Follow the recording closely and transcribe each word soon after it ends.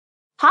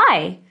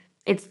Hi,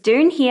 it's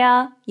Doone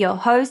here, your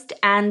host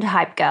and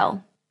hype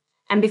girl.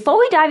 And before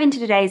we dive into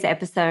today's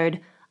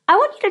episode, I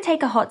want you to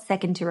take a hot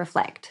second to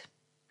reflect.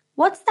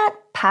 What's that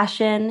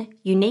passion,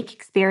 unique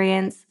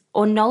experience,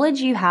 or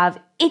knowledge you have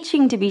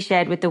itching to be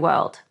shared with the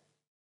world?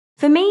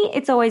 For me,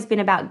 it's always been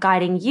about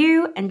guiding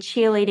you and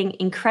cheerleading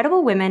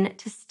incredible women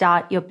to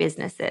start your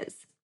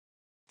businesses.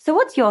 So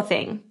what's your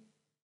thing?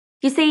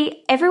 You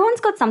see,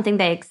 everyone's got something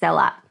they excel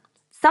at,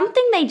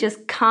 something they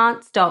just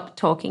can't stop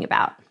talking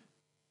about.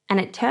 And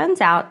it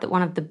turns out that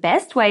one of the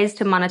best ways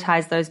to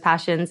monetize those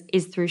passions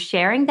is through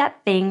sharing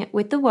that thing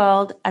with the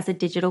world as a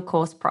digital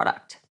course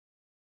product.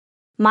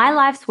 My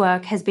life's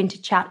work has been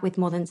to chat with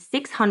more than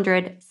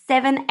 600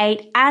 7,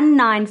 8, and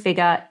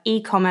 9-figure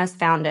e-commerce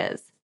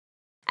founders.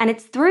 And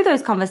it's through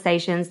those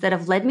conversations that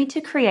have led me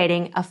to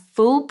creating a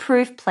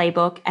foolproof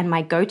playbook and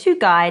my go-to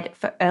guide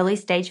for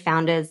early-stage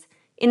founders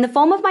in the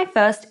form of my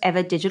first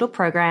ever digital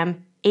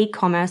program,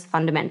 E-commerce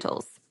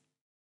Fundamentals.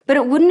 But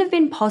it wouldn't have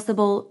been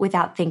possible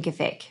without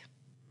Thinkific.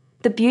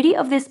 The beauty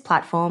of this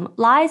platform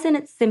lies in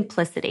its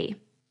simplicity.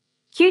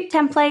 Cute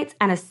templates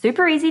and a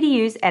super easy to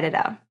use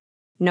editor.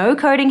 No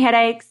coding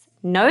headaches,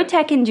 no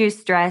tech-induced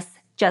stress,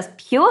 just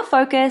pure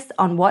focus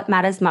on what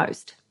matters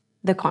most,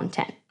 the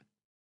content.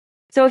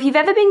 So if you've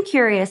ever been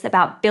curious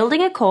about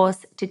building a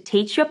course to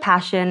teach your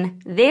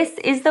passion, this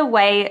is the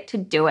way to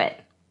do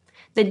it.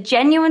 The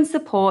genuine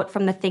support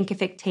from the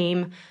Thinkific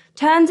team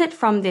turns it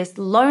from this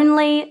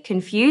lonely,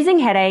 confusing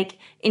headache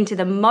into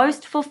the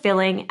most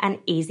fulfilling and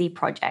easy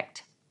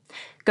project.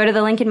 Go to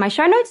the link in my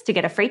show notes to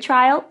get a free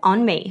trial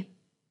on me.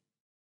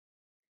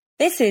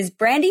 This is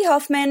Brandy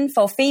Hoffman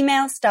for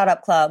Female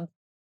Startup Club.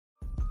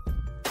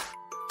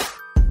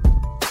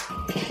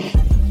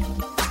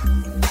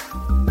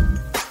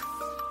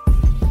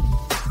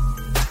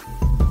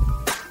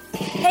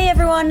 Hey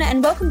everyone,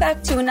 and welcome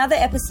back to another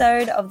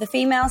episode of the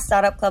Female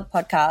Startup Club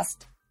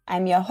podcast.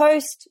 I'm your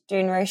host,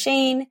 Doone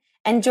Roisin,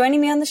 and joining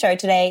me on the show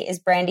today is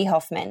Brandy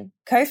Hoffman,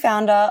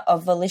 co-founder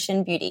of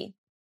Volition Beauty.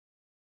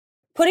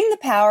 Putting the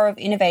power of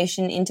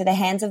innovation into the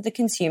hands of the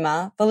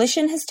consumer,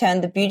 Volition has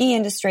turned the beauty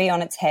industry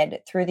on its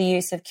head through the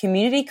use of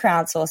community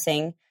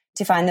crowdsourcing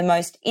to find the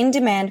most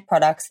in-demand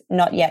products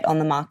not yet on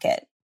the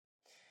market.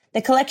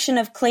 The collection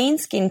of clean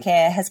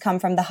skincare has come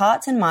from the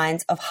hearts and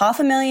minds of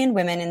 500,000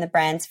 women in the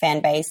brand's fan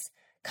base,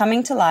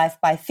 coming to life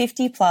by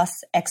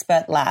 50-plus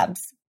expert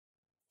labs.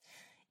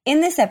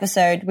 In this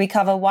episode, we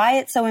cover why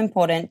it's so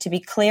important to be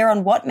clear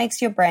on what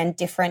makes your brand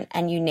different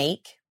and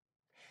unique,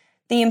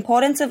 the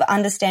importance of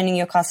understanding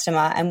your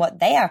customer and what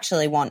they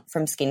actually want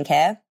from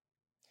skincare,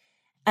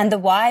 and the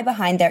why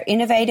behind their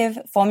innovative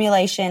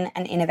formulation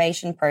and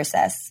innovation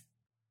process.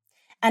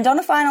 And on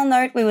a final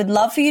note, we would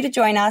love for you to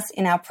join us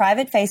in our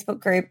private Facebook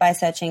group by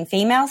searching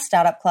Female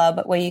Startup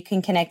Club, where you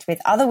can connect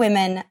with other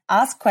women,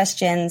 ask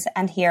questions,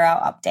 and hear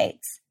our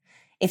updates.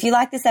 If you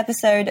like this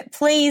episode,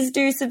 please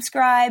do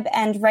subscribe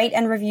and rate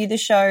and review the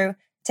show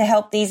to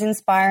help these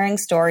inspiring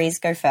stories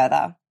go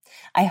further.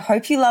 I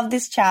hope you love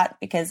this chat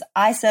because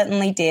I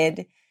certainly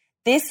did.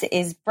 This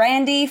is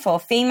Brandy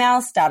for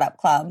Female Startup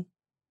Club.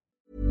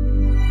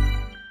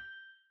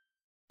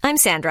 I'm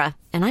Sandra,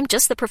 and I'm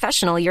just the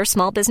professional your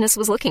small business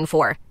was looking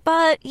for.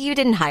 But you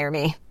didn't hire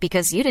me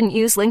because you didn't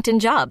use LinkedIn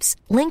Jobs.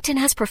 LinkedIn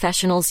has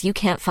professionals you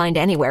can't find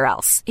anywhere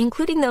else,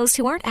 including those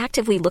who aren't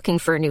actively looking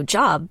for a new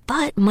job,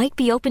 but might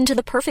be open to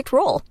the perfect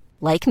role,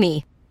 like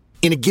me.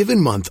 In a given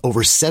month,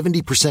 over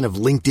 70% of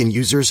LinkedIn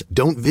users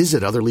don't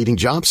visit other leading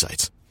job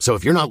sites. So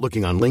if you're not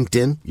looking on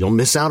LinkedIn, you'll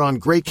miss out on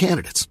great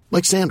candidates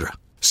like Sandra.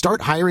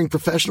 Start hiring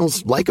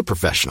professionals like a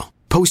professional.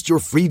 Post your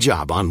free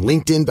job on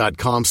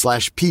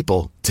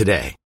linkedin.com/people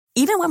today.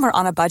 Even when we're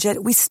on a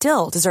budget, we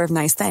still deserve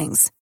nice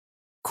things.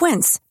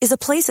 Quince is a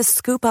place to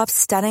scoop up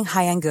stunning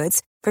high-end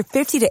goods for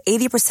 50 to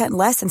 80%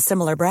 less than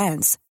similar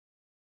brands.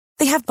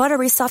 They have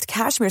buttery soft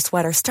cashmere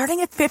sweaters starting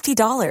at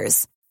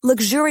 $50,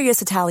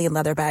 luxurious Italian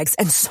leather bags,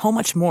 and so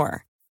much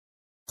more.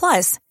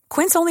 Plus,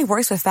 Quince only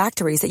works with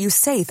factories that use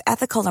safe,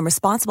 ethical, and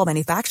responsible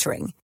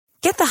manufacturing.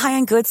 Get the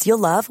high-end goods you'll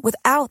love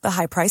without the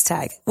high price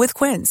tag with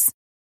Quince.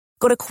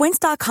 Go to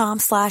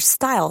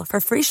quince.com/style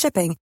for free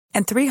shipping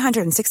and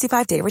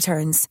 365-day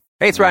returns.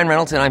 Hey, it's Ryan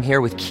Reynolds, and I'm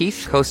here with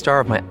Keith, co-star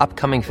of my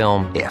upcoming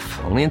film, If,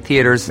 only in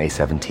theaters May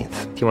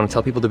 17th. Do you want to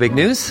tell people the big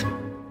news?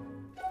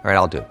 All right,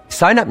 I'll do it.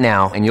 Sign up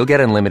now and you'll get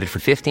unlimited for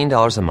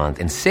 $15 a month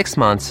and 6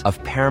 months of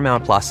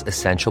Paramount Plus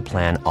Essential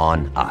Plan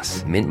on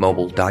us.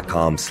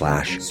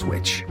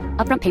 MintMobile.com/switch.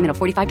 Upfront payment of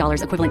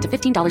 $45 equivalent to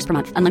 $15 per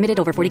month. Unlimited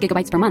over 40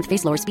 gigabytes per month.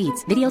 Face lower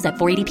speeds. Videos at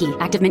 480p.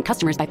 Active Mint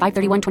customers by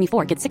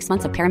 531.24 get 6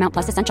 months of Paramount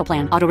Plus Essential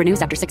Plan. Auto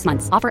renews after 6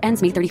 months. Offer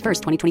ends May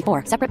 31st,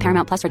 2024. Separate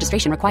Paramount Plus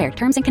registration required.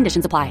 Terms and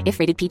conditions apply if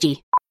rated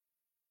PG.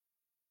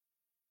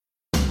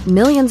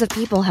 Millions of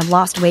people have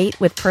lost weight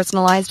with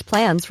personalized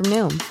plans from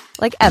Noom.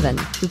 Like Evan,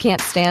 who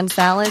can't stand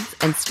salads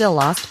and still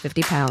lost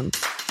 50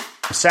 pounds.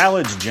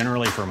 Salads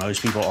generally for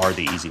most people are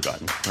the easy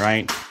button,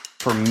 right?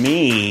 For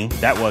me,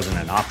 that wasn't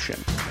an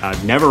option. I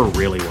never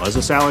really was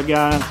a salad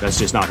guy. That's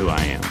just not who I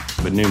am.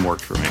 But Noom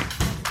worked for me.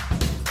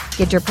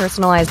 Get your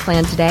personalized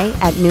plan today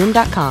at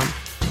Noom.com.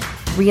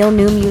 real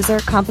Noom user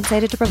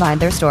compensated to provide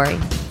their story.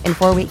 In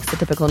 4 weeks, the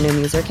typical Noom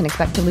user can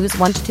expect to lose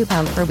 1 to 2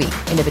 pounds per week.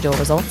 Individual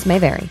results may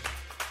vary.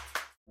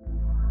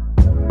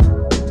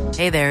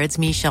 Hey there, it's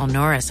Michelle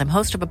Norris. I'm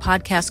host of a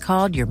podcast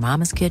called Your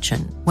Mama's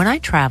Kitchen. When I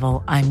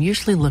travel, I'm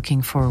usually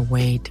looking for a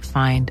way to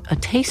find a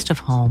taste of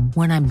home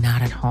when I'm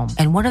not at home.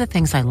 And one of the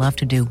things I love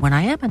to do when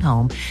I am at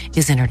home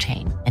is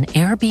entertain. And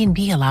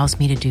Airbnb allows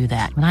me to do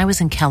that. When I was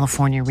in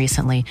California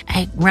recently,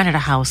 I rented a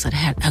house that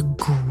had a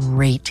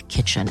great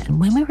kitchen. And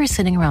when we were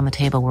sitting around the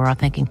table, we were all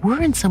thinking, we're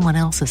in someone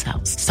else's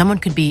house. Someone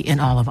could be in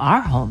all of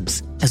our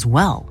homes as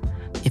well.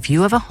 If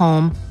you have a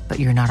home, but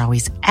you're not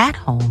always at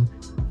home,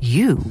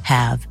 you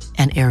have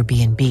an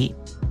Airbnb.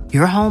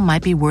 Your home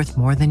might be worth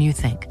more than you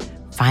think.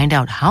 Find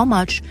out how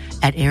much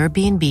at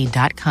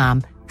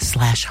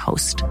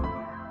airbnb.com/host.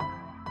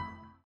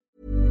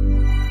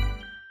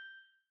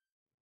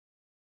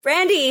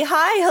 Brandy,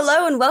 hi,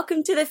 hello, and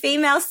welcome to the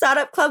Female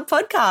Startup Club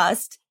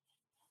podcast.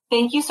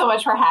 Thank you so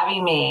much for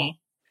having me.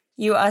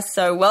 You are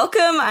so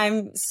welcome.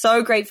 I'm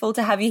so grateful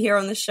to have you here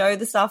on the show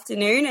this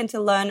afternoon and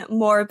to learn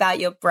more about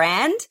your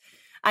brand.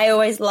 I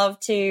always love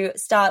to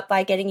start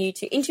by getting you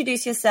to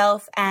introduce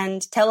yourself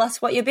and tell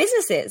us what your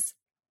business is.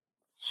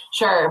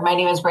 Sure. My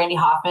name is Brandy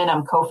Hoffman.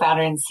 I'm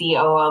co-founder and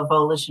CEO of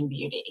Volition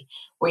Beauty.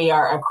 We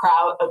are a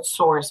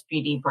crowdsourced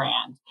beauty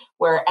brand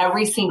where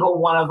every single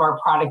one of our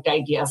product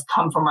ideas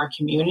come from our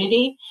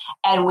community,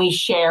 and we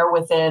share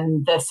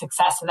within the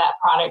success of that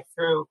product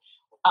through,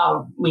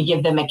 we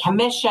give them a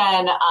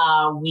commission,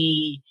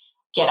 we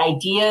get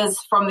ideas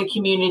from the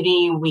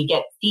community, we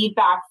get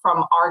feedback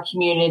from our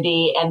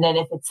community, and then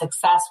if it's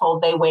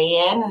successful, they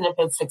weigh in, and if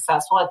it's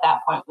successful, at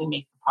that point, we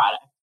make the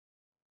product.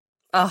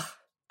 Oh,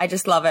 I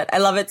just love it. I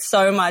love it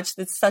so much.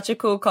 It's such a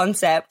cool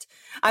concept.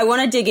 I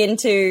want to dig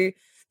into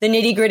the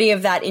nitty-gritty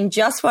of that in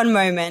just one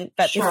moment,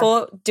 but Sure.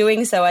 Before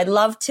doing so, I'd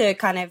love to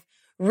kind of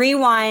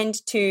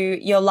rewind to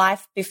your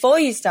life before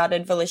you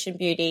started Volition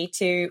Beauty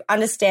to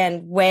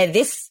understand where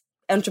this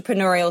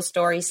entrepreneurial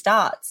story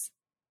starts.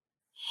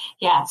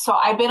 Yeah, so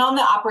I've been on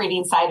the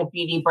operating side of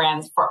beauty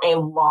brands for a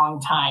long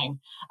time,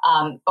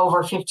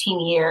 over 15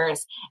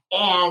 years.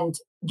 And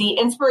the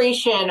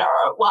inspiration,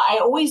 I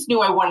always knew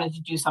I wanted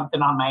to do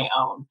something on my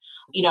own.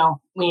 You know,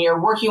 when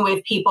you're working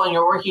with people and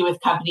you're working with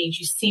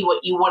companies, you see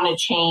what you want to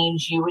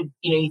change. You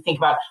think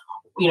about,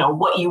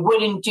 what you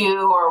wouldn't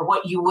do or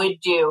what you would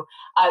do.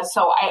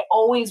 So I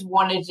always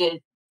wanted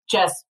to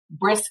just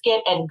risk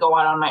it and go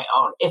out on my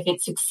own. If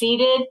it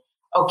succeeded,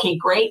 okay,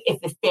 great.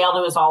 If it failed,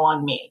 it was all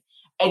on me.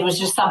 It was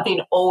just something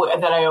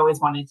that I always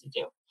wanted to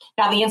do.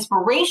 Now, the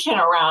inspiration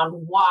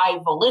around why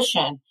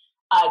Volition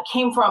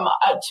came from,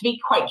 to be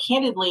quite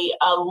candidly,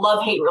 a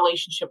love-hate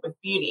relationship with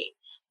beauty.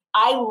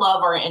 I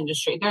love our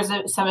industry. There's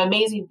some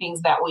amazing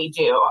things that we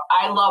do.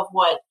 I love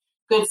what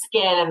good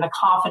skin and the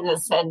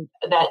confidence and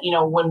that,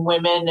 when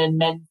women and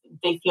men,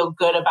 they feel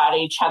good about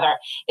each other.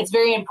 It's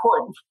very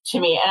important to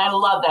me. And I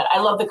love that. I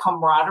love the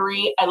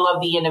camaraderie. I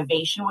love the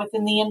innovation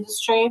within the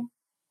industry.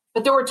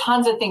 But there were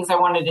tons of things I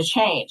wanted to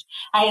change.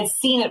 I had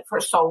seen it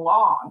for so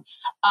long.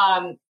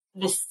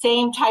 The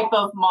same type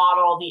of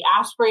model, the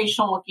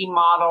aspirational looking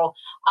model.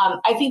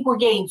 I think we're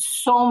getting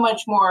so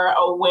much more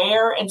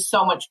aware and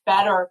so much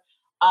better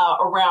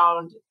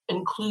around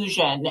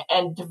inclusion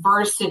and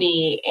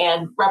diversity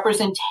and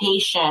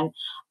representation.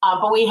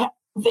 But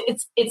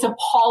it's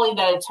appalling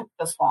that it took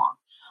this long.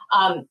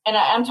 And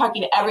I'm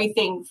talking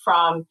everything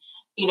from,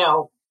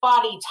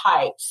 body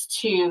types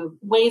to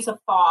ways of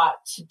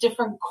thought to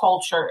different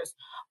cultures.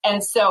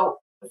 And so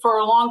for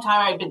a long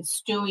time, I've been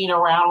stewing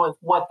around with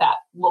what that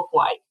looked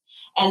like.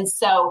 And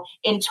so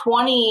in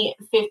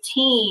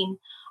 2015,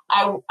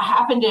 I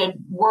happened to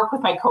work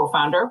with my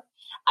co-founder.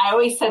 I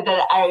always said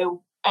that I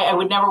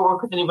would never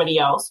work with anybody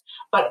else,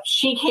 but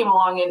she came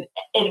along and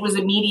it was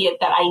immediate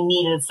that I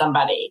needed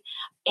somebody.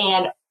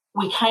 And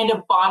we kind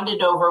of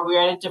bonded over, we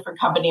were at a different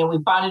company and we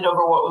bonded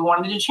over what we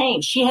wanted to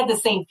change. She had the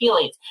same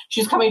feelings.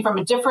 She was coming from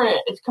a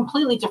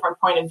completely different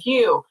point of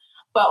view,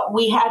 but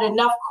we had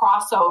enough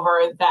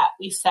crossover that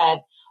we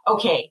said,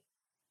 okay,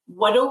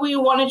 what do we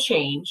want to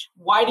change?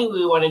 Why do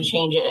we want to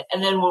change it?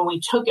 And then when we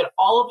took it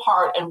all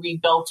apart and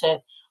rebuilt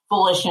it,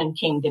 Volition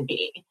came to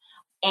be.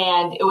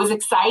 And it was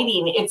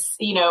exciting. It's,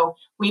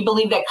 we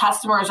believe that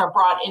customers are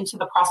brought into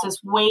the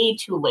process way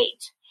too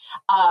late.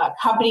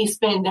 Companies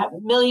spend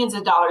millions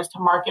of dollars to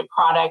market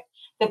product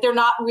that they're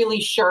not really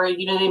sure.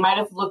 They might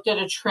have looked at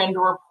a trend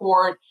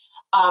report,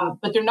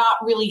 but they're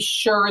not really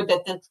sure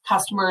that the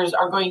customers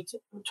are going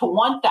to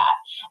want that.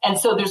 And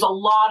so there's a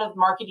lot of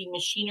marketing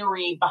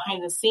machinery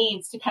behind the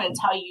scenes to kind of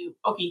tell you,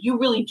 okay, you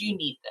really do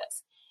need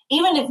this.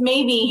 Even if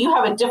maybe you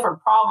have a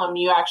different problem,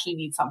 you actually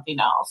need something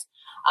else.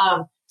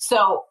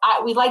 So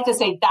we'd like to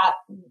say that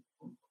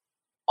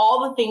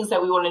all the things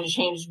that we wanted to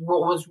change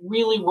was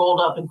really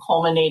rolled up and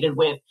culminated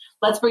with,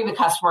 let's bring the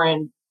customer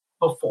in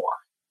before.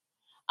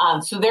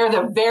 So they're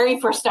the very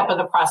first step of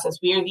the process.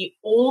 We are the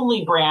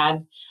only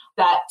brand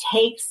that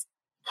takes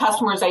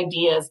customers'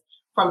 ideas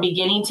from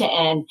beginning to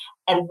end.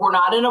 And we're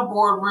not in a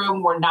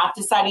boardroom. We're not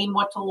deciding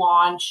what to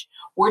launch.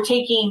 We're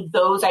taking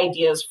those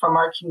ideas from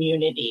our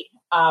community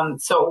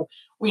So,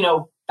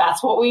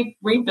 that's what we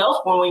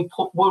rebuilt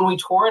when we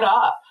tore it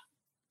up.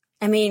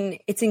 I mean,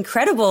 it's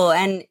incredible.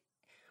 And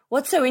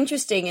what's so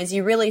interesting is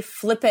you really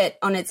flip it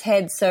on its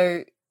head.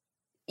 So,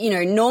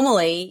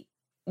 normally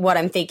what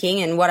I'm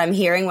thinking and what I'm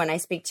hearing when I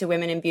speak to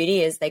women in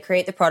beauty is they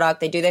create the product,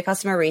 they do their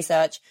customer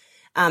research,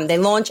 they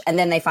launch, and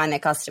then they find their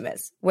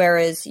customers.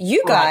 Whereas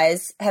you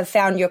guys have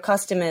found your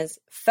customers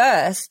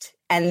first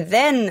and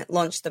then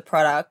launched the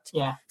product.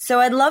 Yeah. So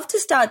I'd love to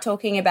start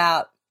talking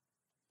about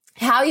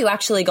how you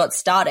actually got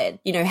started.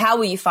 How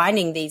were you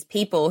finding these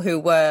people who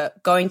were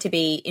going to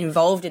be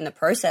involved in the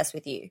process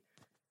with you?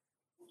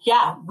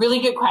 Yeah, really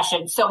good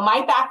question. So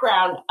my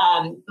background,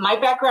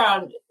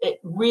 it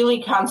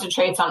really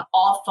concentrates on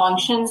all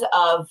functions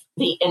of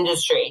the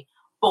industry.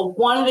 But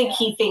one of the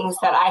key things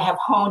that I have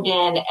honed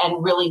in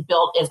and really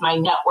built is my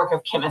network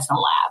of chemists and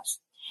labs.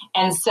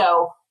 And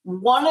so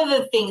one of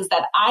the things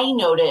that I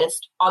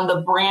noticed on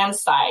the brand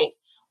side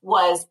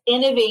was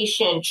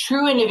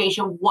true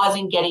innovation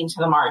wasn't getting to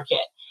the market.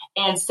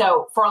 And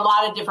so for a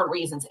lot of different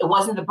reasons, it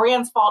wasn't the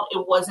brand's fault.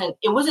 It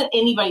wasn't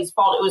anybody's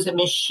fault. It was a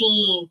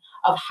machine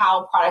of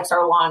how products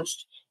are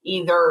launched,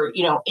 either,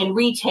 in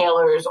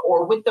retailers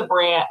or with the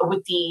brand,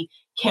 with the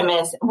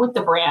chemists, with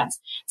the brands.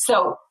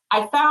 So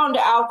I found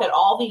out that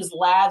all these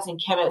labs and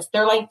chemists,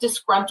 they're like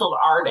disgruntled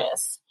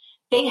artists.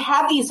 They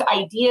have these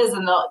ideas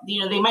and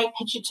they might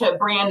pitch it to a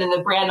brand and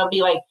the brand will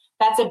be like,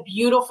 that's a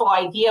beautiful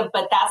idea,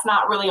 but that's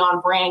not really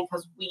on brand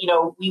because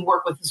we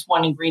work with this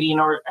one ingredient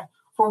or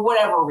for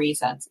whatever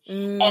reasons.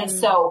 And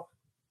so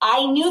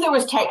I knew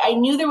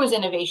there was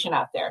innovation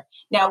out there.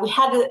 Now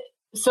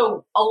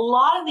so a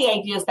lot of the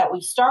ideas that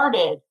we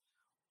started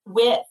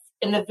with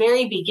in the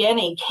very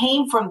beginning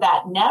came from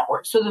that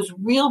network. So there's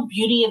real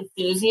beauty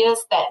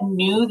enthusiasts that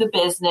knew the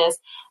business,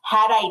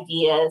 had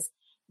ideas,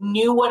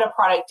 knew what a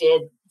product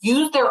did,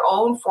 used their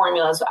own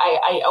formulas.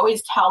 I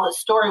always tell the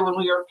story when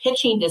we were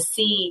pitching to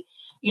see,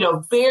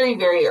 very,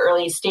 very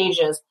early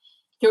stages.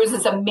 There was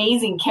this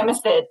amazing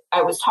chemist that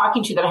I was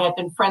talking to that I had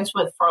been friends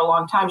with for a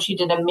long time. She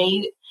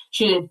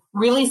did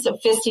really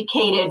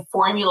sophisticated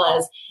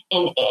formulas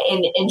in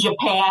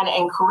Japan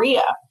and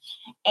Korea.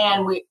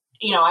 And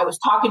I was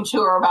talking to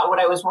her about what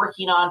I was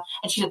working on,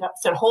 and she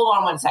said, hold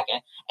on one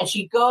second. And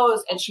she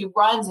goes and she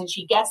runs and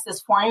she gets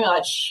this formula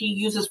that she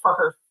uses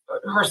for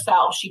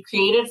herself. She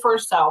created for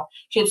herself.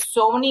 She had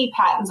so many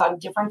patents on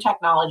different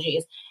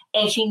technologies,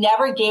 and she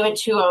never gave it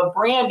to a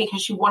brand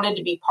because she wanted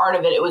to be part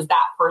of it. It was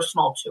that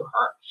personal to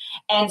her.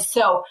 And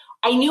so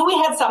I knew we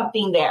had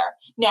something there.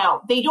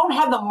 Now, they don't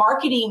have the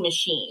marketing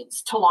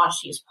machines to launch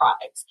these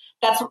products.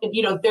 That's,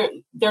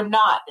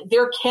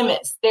 they're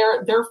chemists,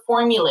 they're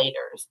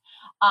formulators.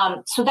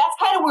 So that's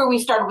kind of where we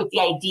started with the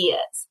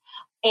ideas.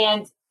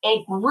 And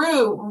it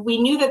grew.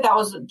 We knew that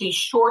was the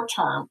short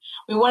term.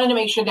 We wanted to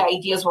make sure the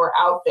ideas were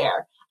out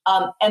there.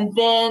 And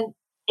then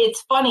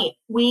it's funny,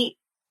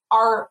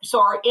 our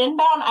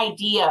inbound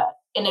idea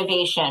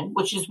innovation,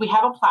 which is we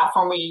have a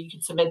platform where you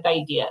can submit the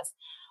ideas.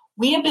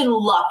 We have been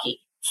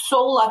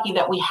so lucky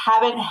that we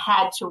haven't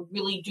had to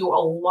really do a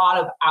lot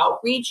of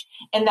outreach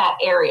in that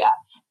area.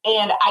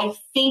 And I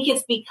think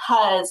it's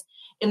because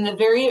in the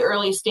very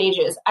early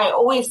stages, I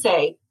always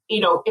say,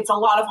 it's a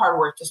lot of hard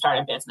work to start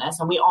a business,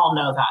 and we all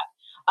know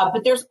that.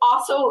 But there's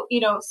also,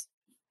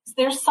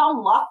 there's some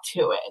luck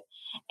to it.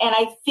 And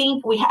I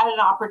think we had an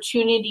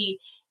opportunity.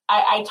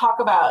 I talk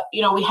about,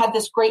 we had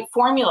this great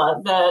formula,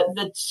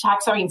 the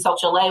taxamine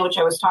sulcholate, which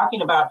I was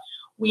talking about.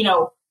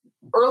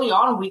 Early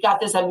on, we got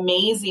this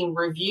amazing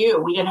review.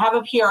 We didn't have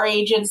a PR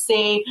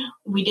agency.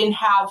 We didn't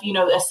have,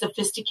 a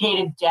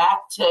sophisticated deck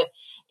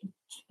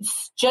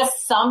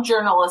just some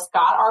journalists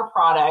got our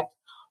product,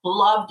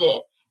 loved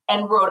it,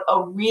 and wrote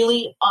a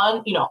really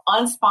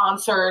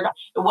unsponsored,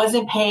 it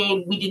wasn't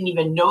paid. We didn't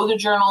even know the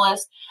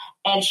journalist.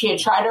 And she had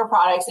tried our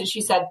products and she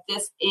said,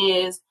 this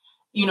is,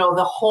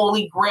 the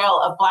holy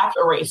grail of Black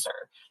eraser.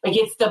 Like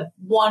it's the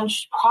one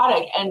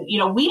product. And,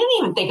 we didn't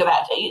even think of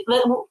that.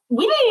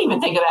 We didn't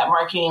even think of that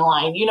marketing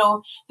line.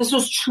 This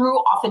was true,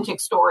 authentic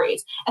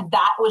stories. And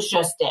that was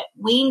just it.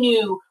 We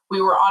knew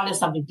we were onto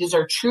something. These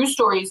are true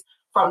stories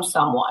from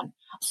someone.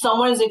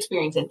 Someone has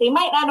experienced it. They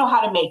might not know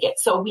how to make it.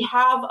 So we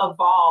have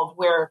evolved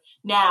where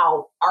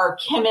now our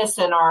chemists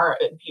and our,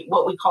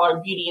 what we call our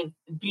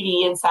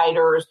beauty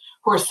insiders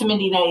who are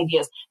submitting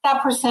ideas,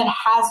 that percent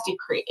has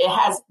decreased. It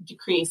has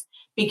decreased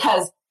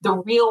because the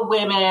real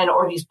women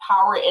or these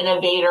power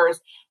innovators,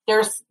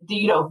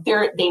 they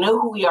know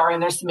who we are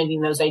and they're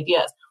submitting those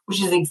ideas,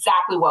 which is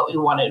exactly what we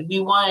wanted.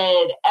 We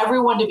wanted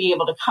everyone to be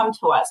able to come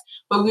to us,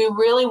 but we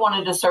really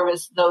wanted to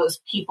service those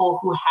people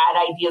who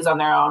had ideas on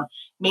their own.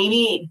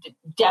 Maybe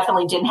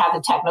definitely didn't have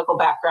the technical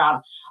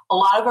background. A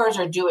lot of ours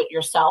are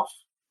do-it-yourself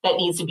that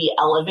needs to be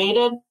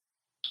elevated.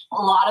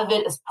 A lot of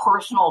it is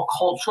personal,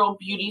 cultural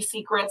beauty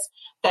secrets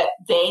that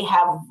they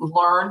have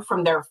learned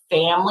from their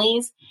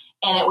families.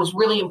 And it was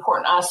really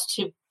important to us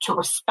to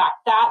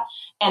respect that.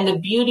 And the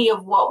beauty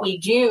of what we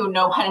do,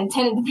 no pun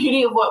intended, the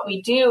beauty of what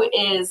we do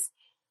is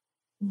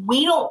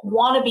we don't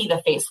want to be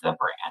the face of the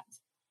brand.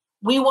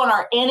 We want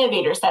our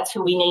innovators. That's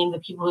who we name the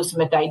people who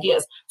submit the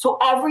ideas. So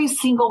every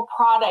single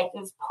product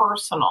is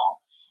personal.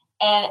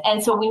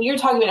 And so when you're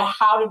talking about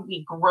how did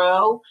we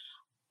grow,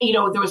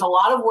 there was a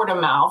lot of word of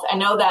mouth. I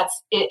know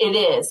it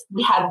is.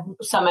 We had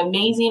some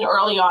amazing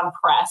early on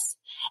press.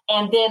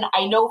 And then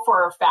I know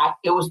for a fact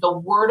it was the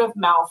word of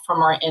mouth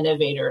from our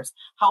innovators.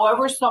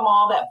 However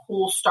small that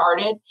pool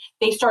started,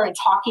 they started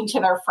talking to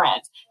their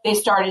friends. They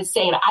started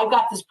saying, I've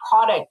got this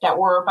product that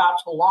we're about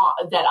to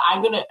launch that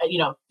I'm going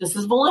to, this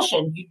is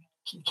Volition. You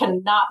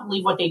cannot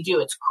believe what they do.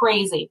 It's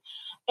crazy.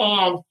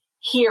 And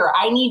here,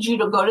 I need you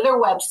to go to their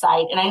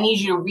website and I need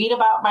you to read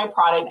about my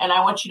product and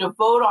I want you to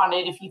vote on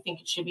it if you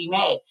think it should be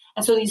made.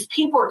 And so these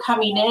people are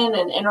coming in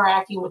and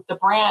interacting with the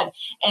brand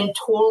in a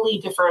totally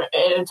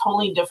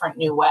different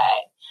new way.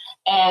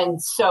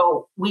 And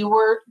so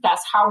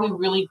that's how we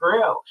really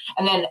grew.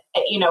 And then,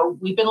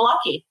 we've been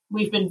lucky.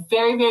 We've been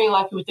very, very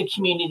lucky with the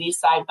community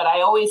side. But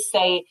I always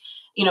say,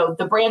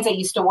 the brands I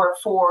used to work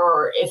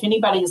for, if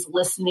anybody's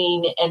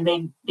listening and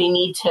they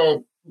need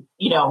to,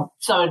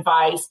 some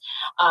advice,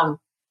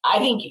 I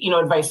think,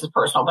 advice is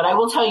personal, but I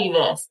will tell you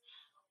this.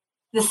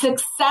 The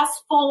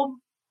successful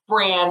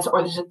brands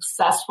or the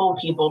successful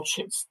people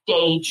should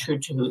stay true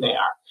to who they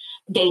are.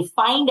 They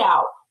find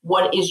out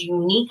what is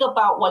unique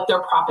about what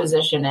their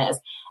proposition is,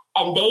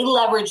 and they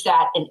leverage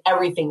that in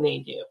everything they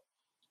do.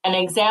 An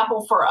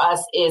example for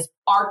us is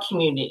our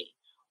community.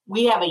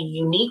 We have a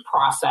unique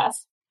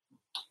process.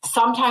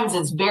 Sometimes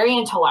it's very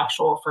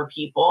intellectual for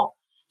people.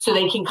 So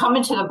they can come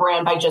into the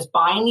brand by just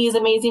buying these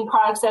amazing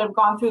products that have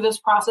gone through this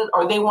process,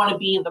 or they want to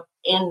be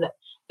in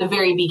the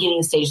very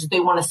beginning stages. They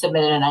want to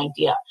submit an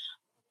idea.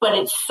 But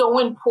it's so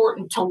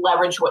important to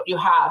leverage what you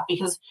have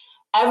because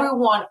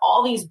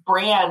all these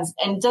brands,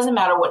 and it doesn't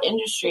matter what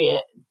industry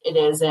it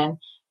is in,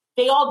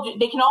 they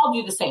can all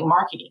do the same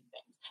marketing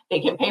thing. They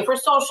can pay for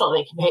social.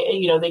 They can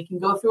pay, they can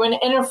go through an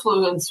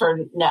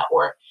influencer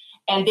network,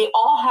 and they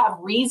all have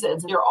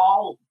reasons. They're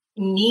all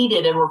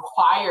needed and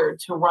required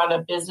to run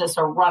a business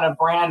or run a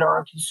brand or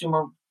a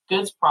consumer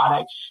goods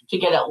product to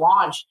get it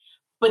launched.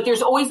 But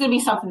there's always going to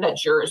be something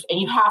that's yours and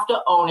you have to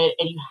own it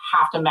and you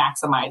have to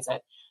maximize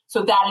it.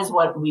 So that is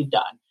what we've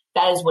done.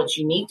 That is what's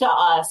unique to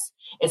us.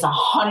 It's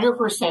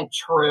 100%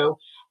 true.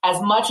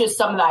 As much as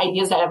some of the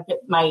ideas that I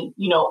put my,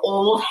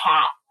 old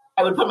hat,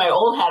 I would put my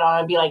old hat on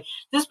and be like,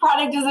 this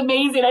product is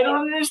amazing. I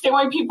don't understand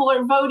why people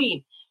are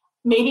voting.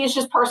 Maybe it's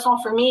just personal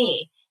for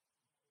me.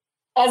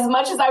 As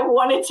much as I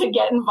wanted to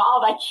get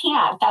involved, I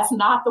can't. That's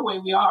not the way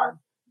we are.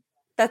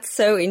 That's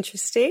so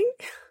interesting.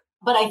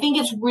 But I think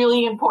it's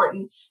really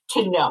important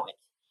to know it.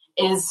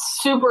 It is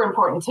super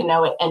important to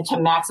know it and to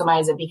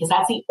maximize it because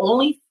that's the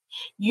only,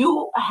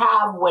 you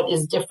have what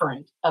is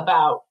different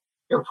about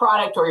your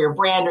product or your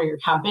brand or your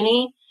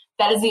company.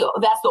 That's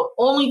the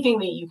only thing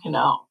that you can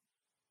own.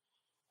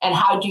 And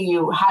how do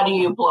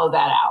you blow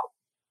that out?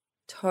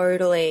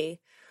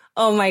 Totally.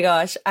 Oh my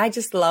gosh, I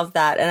just love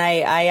that. And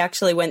I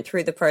actually went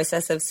through the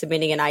process of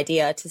submitting an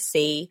idea to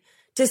see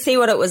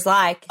what it was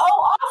like.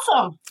 Oh,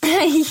 awesome.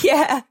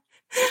 Yeah.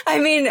 I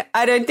mean,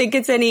 I don't think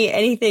it's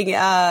anything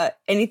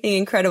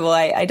incredible.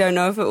 I don't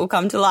know if it will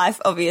come to life,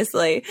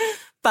 obviously.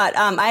 But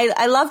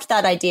I loved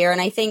that idea.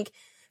 And I think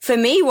for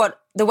me,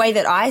 the way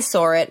that I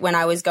saw it when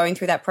I was going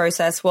through that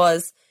process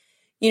was,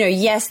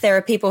 yes, there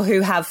are people who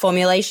have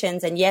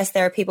formulations and yes,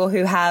 there are people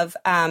who have,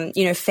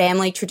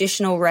 family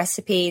traditional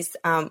recipes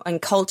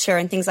and culture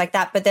and things like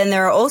that. But then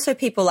there are also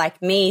people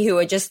like me who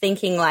are just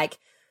thinking like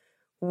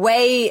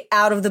way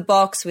out of the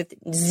box with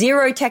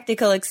zero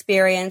technical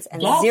experience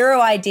and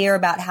zero idea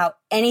about how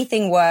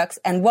anything works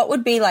and what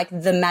would be like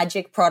the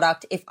magic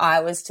product if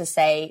I was to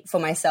say for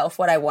myself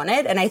what I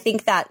wanted. And I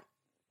think that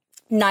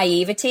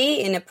naivety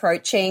in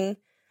approaching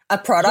a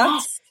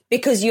product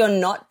because you're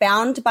not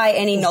bound by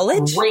any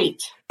knowledge.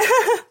 Great.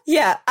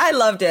 Yeah, I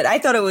loved it. I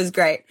thought it was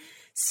great.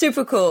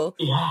 Super cool.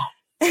 Yeah.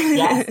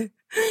 Yes.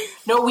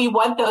 No, we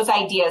want those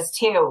ideas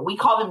too. We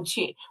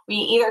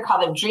either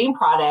call them dream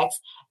products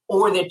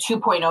or the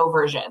 2.0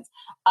 versions.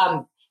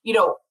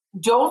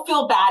 Don't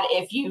feel bad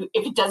if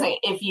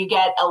you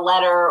get a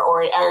letter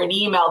or an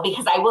email,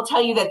 because I will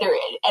tell you that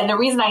and the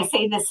reason I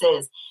say this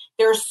is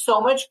there's so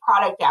much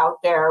product out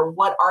there.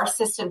 What our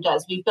system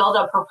does, we build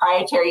a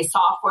proprietary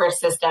software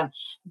system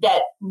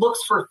that looks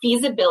for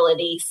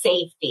feasibility,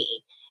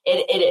 safety,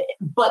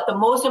 but the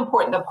most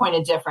important, the point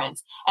of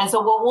difference. And so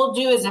what we'll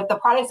do is if the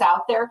product's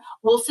out there,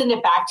 we'll send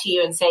it back to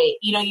you and say,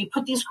 you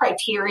put these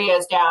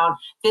criterias down.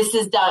 This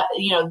is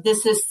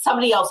this is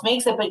somebody else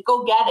makes it, but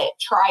go get it,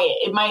 try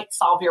it. It might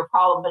solve your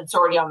problem, but it's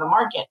already on the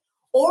market.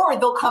 Or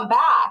they'll come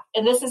back.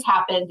 And this has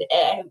happened,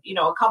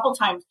 a couple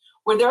times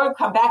where they'll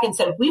come back and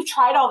said, we've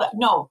tried all that.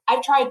 No,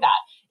 I've tried that.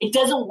 It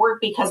doesn't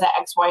work because of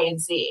X, Y, and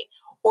Z,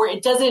 or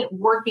it doesn't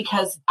work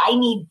because I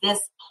need this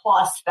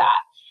plus that.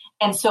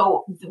 And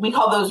so we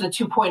call those the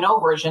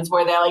 2.0 versions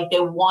where they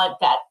want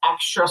that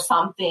extra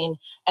something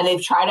and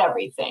they've tried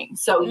everything.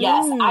 So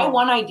yes, I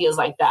want ideas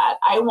like that.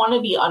 I want to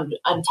be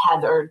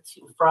untethered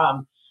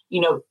from,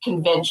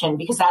 convention,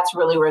 because that's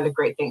really where the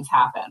great things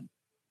happen.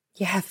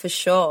 Yeah, for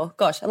sure.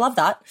 Gosh, I love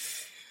that.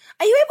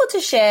 Are you able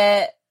to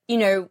share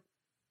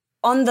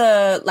on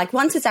the, like,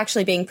 once it's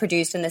actually being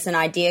produced and there's an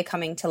idea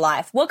coming to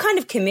life, what kind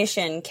of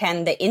commission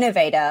can the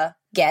innovator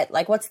get?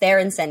 Like, what's their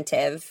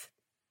incentive?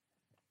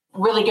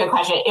 Really good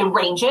question. It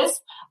ranges.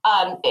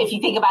 If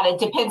you think about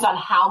it, it depends on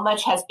how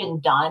much has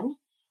been done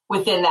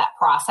within that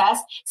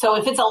process. So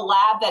if it's a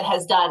lab that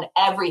has done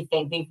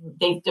everything,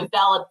 they've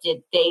developed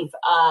it, they've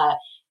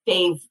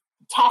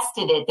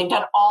tested it, they've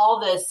done all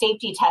the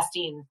safety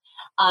testing,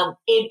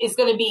 it is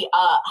going to be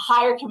a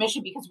higher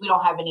commission because we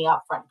don't have any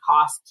upfront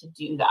costs to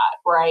do that,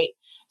 right?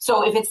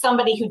 So if it's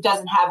somebody who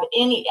doesn't have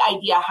any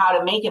idea how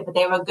to make it, but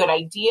they have a good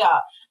idea,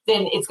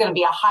 then it's going to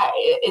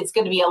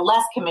be a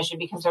less commission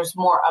because there's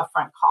more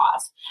upfront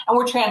costs. And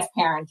we're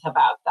transparent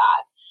about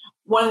that.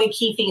 One of the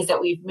key things that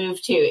we've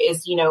moved to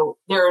is,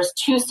 there's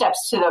 2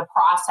 steps to the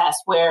process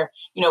where,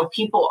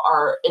 people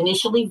are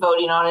initially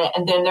voting on it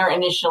and then they're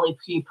initially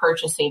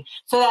pre-purchasing.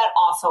 So that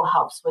also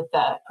helps with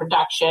the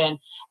production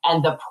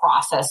and the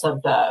process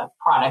of the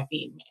product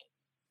being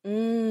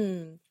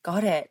made.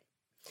 Got it.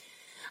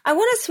 I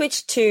want to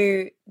switch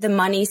to the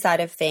money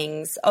side of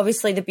things.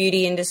 Obviously, the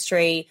beauty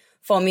industry,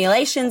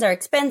 formulations are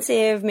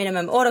expensive,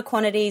 minimum order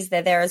quantities,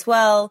 they're there as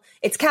well.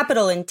 It's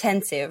capital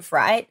intensive,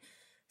 right?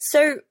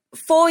 So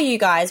for you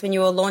guys, when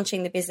you were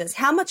launching the business,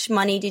 how much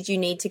money did you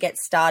need to get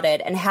started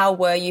and how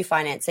were you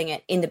financing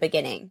it in the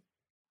beginning?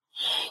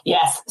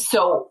 Yes.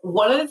 So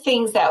one of the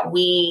things that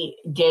we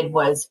did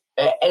was,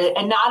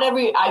 and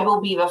I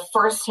will be the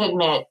first to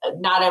admit,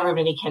 not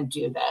everybody can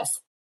do this.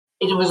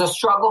 It was a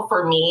struggle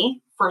for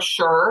me, for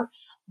sure,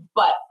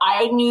 but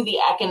I knew the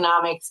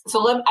economics.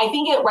 So I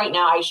think right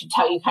now I should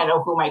tell you kind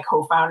of who my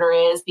co-founder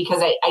is,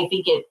 because I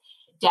think it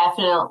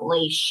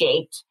definitely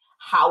shaped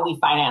how we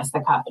finance the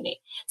company.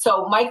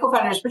 So my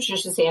co-founder is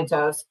Patricia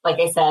Santos. Like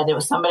I said, it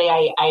was somebody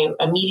I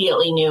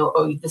immediately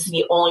knew, this is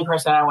the only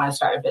person I want to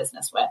start a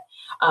business with.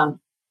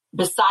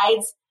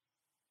 Besides,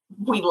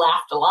 we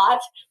laughed a lot.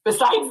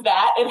 Besides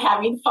that and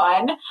having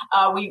fun,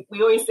 we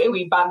always say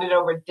we bonded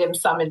over dim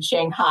sum in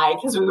Shanghai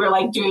because we were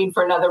like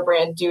for another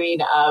brand doing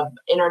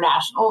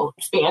international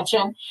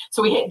expansion.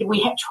 So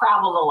we had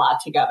traveled a lot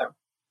together.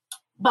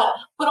 But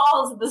put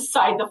all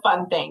aside the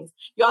fun things,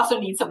 you also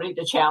need somebody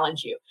to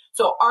challenge you.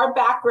 So our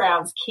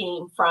backgrounds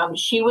came from,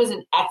 she was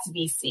an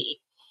ex-VC.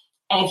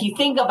 And if you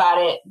think about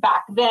it,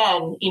 back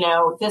then,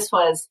 this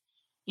was,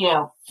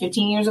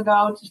 15 years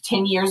ago,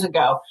 10 years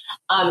ago,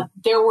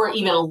 there were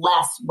even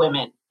less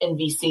women in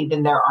VC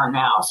than there are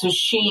now. So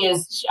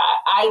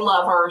I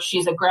love her.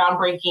 She's a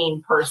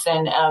groundbreaking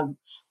person. And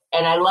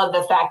I love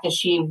the fact that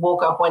she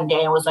woke up one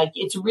day and was like,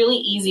 it's really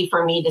easy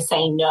for me to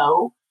say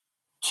no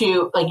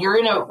to, like,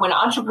 when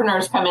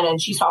entrepreneurs come in,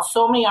 and she saw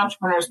so many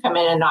entrepreneurs come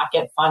in and not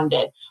get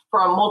funded for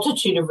a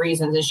multitude of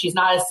reasons. And she's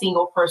not a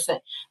single person,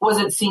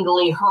 wasn't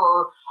singly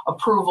her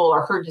approval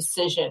or her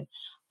decision.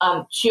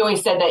 She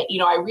always said that,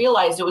 I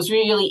realized it was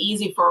really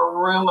easy for a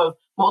room of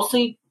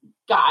mostly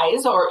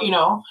guys or,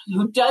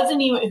 who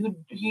didn't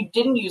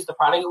use the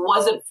product, it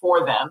wasn't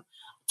for them,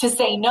 to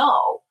say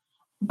no.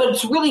 But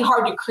it's really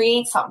hard to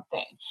create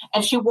something.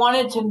 And she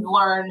wanted to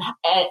learn,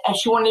 and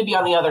she wanted to be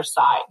on the other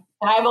side.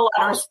 And I have a lot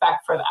of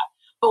respect for that.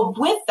 But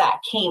with that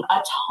came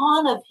a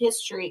ton of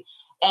history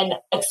and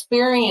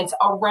experience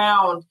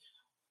around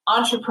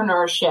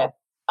entrepreneurship,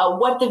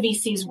 what the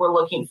VCs were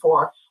looking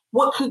for,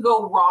 what could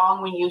go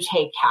wrong when you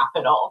take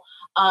capital,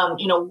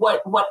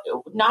 what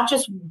not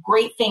just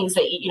great things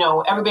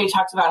that, everybody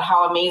talks about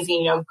how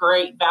amazing,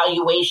 great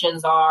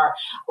valuations are.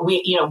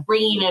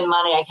 Bringing in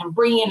money, I can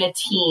bring in a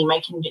team,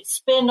 I can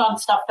spend on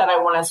stuff that I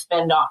want to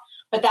spend on,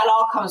 but that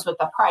all comes with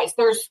a price.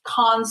 There's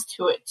cons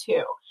to it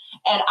too.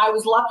 And I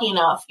was lucky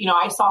enough,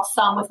 I saw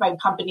some with my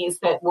companies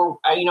that were,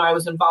 I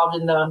was involved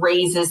in the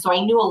raises. So I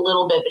knew a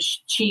little bit, but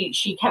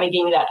she kind of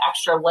gave me that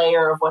extra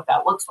layer of what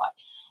that looks like.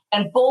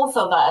 And both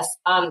of us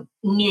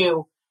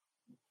knew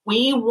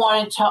we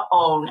wanted to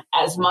own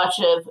as much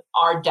of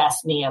our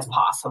destiny as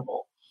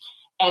possible.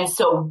 And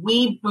so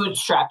we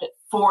bootstrapped it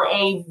for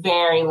a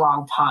very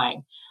long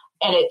time.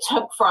 And it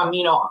took from,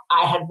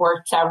 I had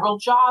worked several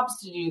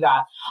jobs to do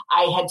that.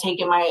 I had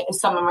taken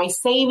some of my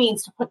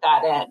savings to put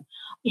that in.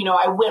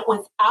 I went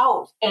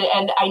without,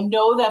 and I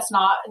know that's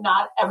not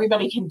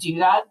everybody can do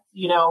that,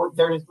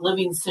 their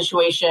living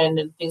situation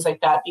and things like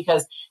that,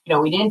 because,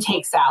 we didn't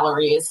take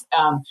salaries.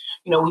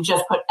 We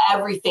just put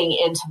everything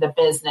into the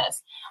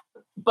business.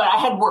 But I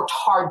had worked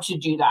hard to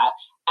do that.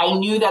 I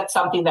knew that's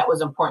something that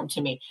was important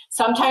to me.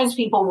 Sometimes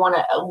people want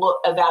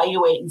to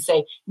evaluate and say,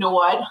 you know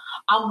what,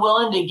 I'm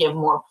willing to give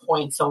more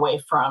points away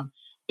from,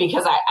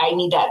 because I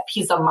need that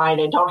peace of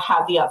mind. I don't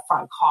have the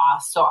upfront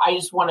cost. So I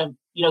just want to,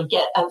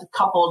 get a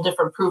couple of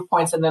different proof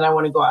points, and then I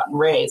want to go out and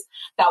raise.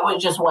 That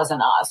just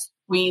wasn't us.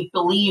 We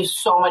believed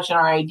so much in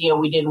our idea.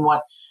 We didn't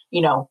want,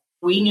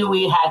 we knew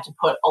we had to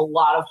put a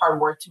lot of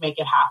hard work to make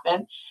it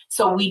happen.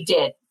 So we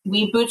did.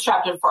 We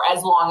bootstrapped it for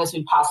as long as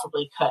we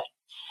possibly could.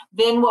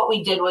 Then what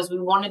we did was we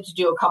wanted to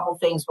do a couple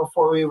things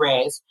before we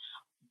raised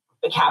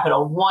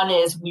capital. One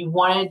is we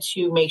wanted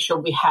to make sure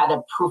we had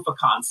a proof of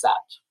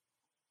concept.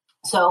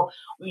 So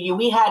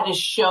we had to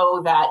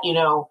show that,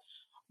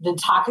 the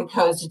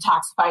Takiko's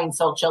detoxifying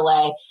salt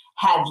gelée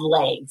had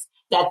legs,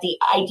 that the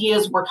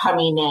ideas were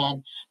coming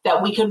in,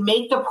 that we could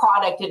make the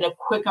product in a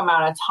quick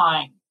amount of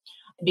time.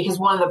 Because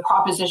one of the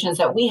propositions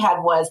that we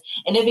had was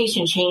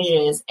innovation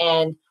changes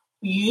and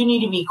you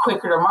need to be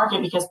quicker to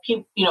market, because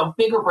people,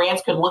 bigger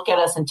brands could look at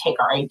us and take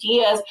our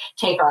ideas,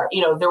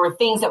 there were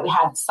things that we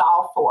had to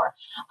solve for.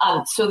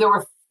 So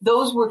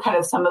those were kind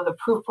of some of the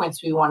proof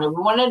points we wanted.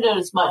 We wanted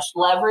as much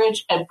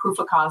leverage and proof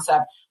of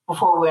concept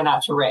before we went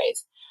out to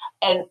raise.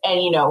 And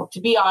to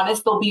be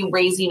honest, they'll be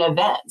raising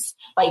events.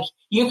 Like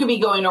you could be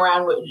going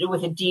around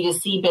with a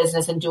D2C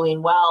business and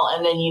doing well.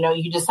 And then,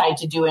 you decide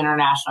to do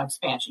international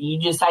expansion. You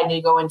decide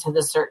to go into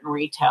the certain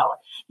retailer.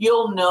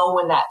 You'll know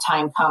when that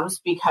time comes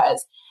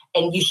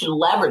and you should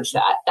leverage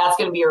that. That's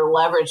going to be your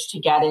leverage to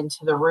get into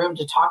the room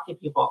to talk to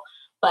people.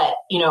 But,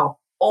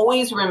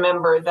 always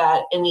remember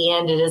that in the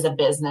end, it is a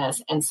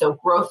business. And so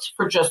growth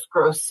for just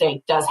growth's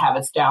sake does have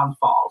its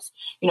downfalls.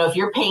 If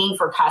you're paying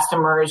for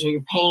customers or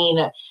you're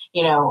paying,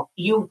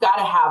 you've got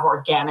to have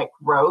organic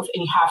growth,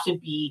 and you have to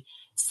be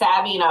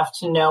savvy enough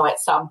to know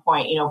at some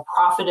point,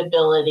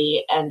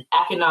 profitability and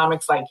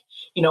economics, like,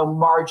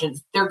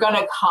 margins, they're going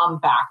to come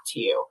back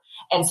to you.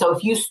 And so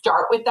if you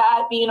start with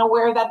that, being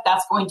aware of that,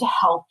 that's going to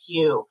help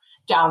you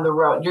down the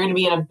road. You're going to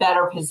be in a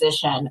better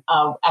position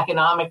of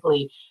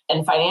economically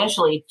and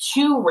financially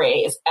to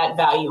raise at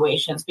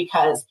valuations,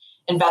 because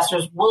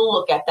investors will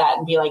look at that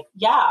and be like,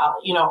 yeah,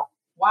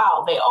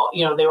 wow,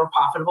 they were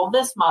profitable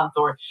this month,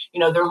 or,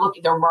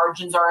 their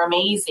margins are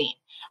amazing.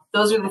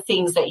 Those are the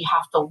things that you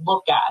have to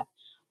look at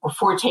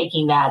before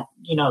taking that,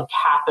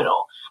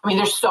 capital. I mean,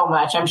 there's so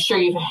much. I'm sure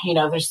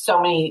there's so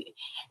many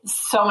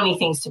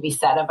things to be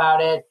said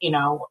about it.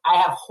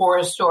 I have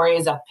horror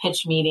stories of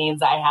pitch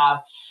meetings. I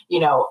have,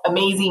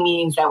 amazing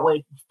meetings that were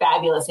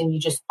fabulous, and you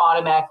just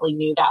automatically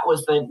knew that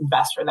was the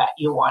investor that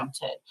you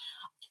wanted.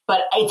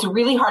 But it's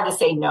really hard to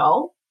say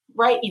no,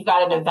 right? You've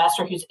got an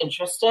investor who's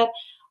interested,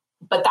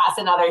 but that's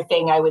another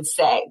thing I would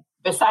say.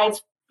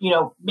 Besides,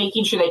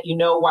 making sure that you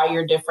know why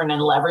you're different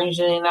and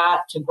leveraging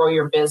that to grow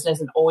your business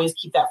and always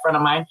keep that front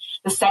of mind.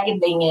 The second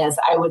thing is,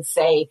 I would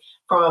say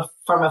from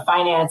a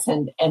finance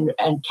and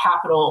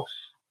capital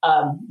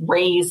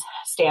raise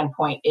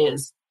standpoint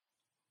is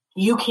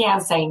you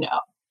can say no.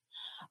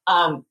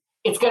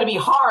 It's going to be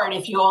hard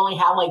if you only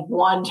have like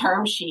one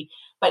term sheet,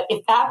 but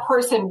if that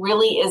person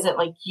really isn't,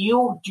 like,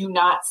 you do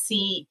not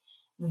see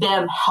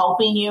them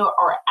helping you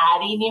or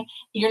adding you,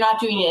 you're not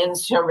doing it in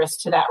service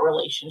to that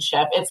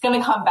relationship. It's going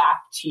to come back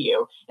to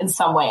you in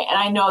some way. And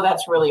I know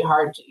that's really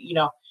hard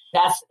to,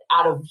 that's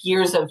out of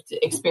years of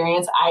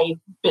experience. I've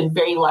been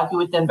very lucky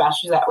with the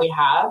investors that we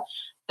have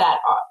that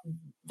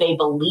they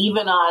believe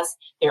in us.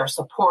 They're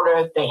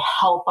supportive. They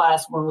help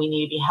us when we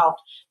need to be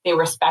helped. They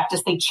respect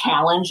us. They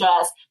challenge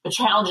us, but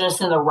challenge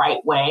us in the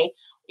right way.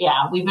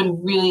 Yeah, we've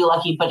been really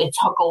lucky, but it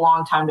took a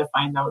long time to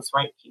find those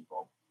right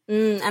people.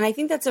 And I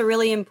think that's a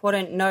really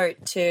important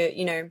note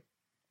to,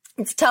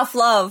 it's tough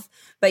love,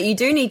 but you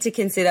do need to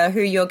consider who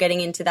you're getting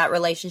into that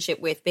relationship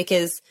with,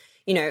 because,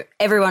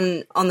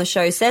 everyone on the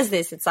show says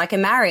this. It's like a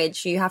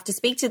marriage. You have to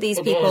speak to these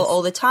people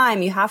all the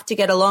time. You have to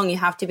get along. You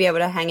have to be able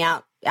to hang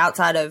out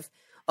outside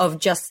of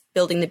just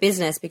building the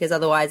business, because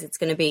otherwise it's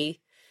going to be,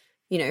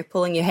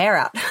 pulling your hair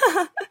out.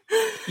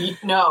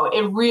 No,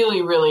 it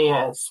really, really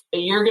is.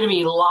 You're going to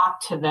be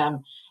locked to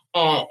them,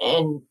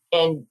 and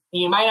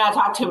you might not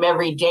talk to them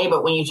every day,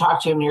 but when you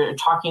talk to them, you're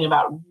talking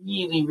about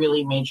really,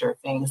 really major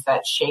things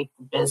that shape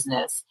the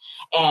business.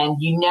 And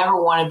you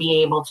never want to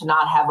be able to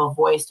not have a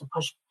voice to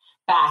push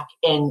back.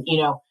 And,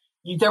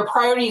 their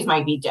priorities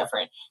might be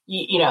different.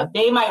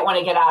 They might want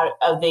to get out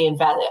of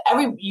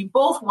the you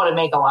both want to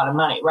make a lot of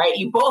money, right?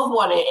 You both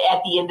want to,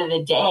 at the end of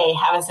the day,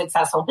 have a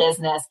successful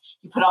business.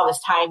 You put all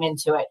this time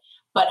into it,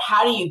 but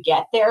how do you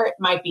get there? It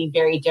might be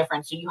very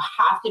different. So you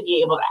have to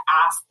be able to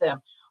ask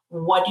them,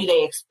 what do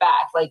they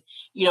expect? Like,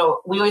 we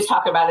always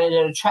talk about it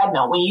in a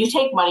treadmill. When you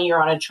take money, you're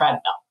on a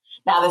treadmill.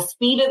 Now, the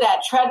speed of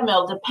that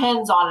treadmill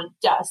depends on,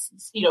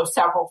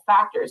 several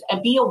factors,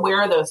 and be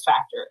aware of those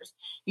factors.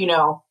 Do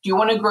you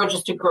want to grow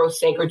just to grow's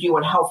sake, or do you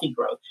want healthy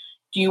growth?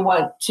 Do you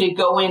want to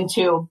go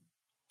into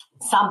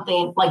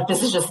something like,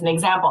 this is just an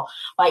example,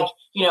 like,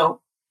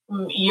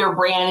 your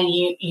brand,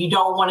 and you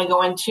don't want to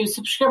go into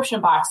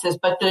subscription boxes,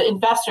 but the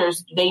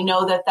investors, they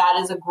know that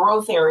is a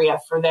growth area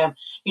for them.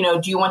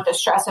 Do you want the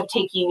stress of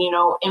taking,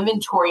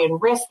 inventory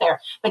and risk there?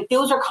 Like,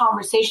 those are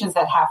conversations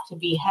that have to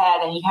be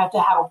had, and you have to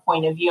have a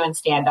point of view and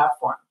stand up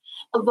for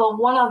them. The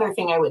one other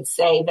thing I would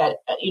say that,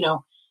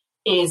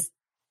 is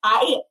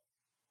I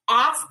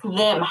ask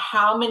them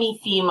how many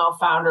female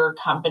founder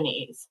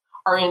companies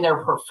are in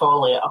their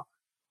portfolio.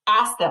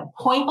 Ask them,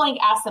 point blank,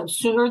 ask them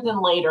sooner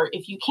than later.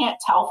 If you can't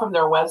tell from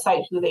their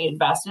website who they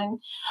invest in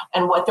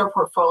and what their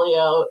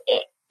portfolio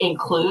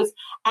includes,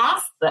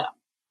 ask them.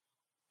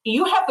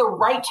 You have the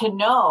right to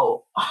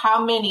know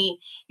how many,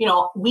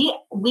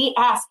 we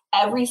ask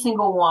every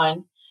single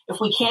one. If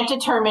we can't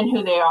determine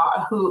who they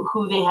are,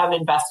 who they have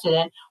invested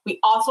in, we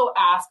also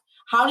ask,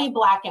 how many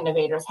Black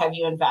innovators have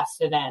you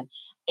invested in?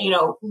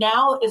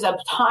 now is a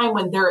time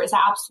when there is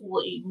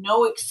absolutely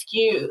no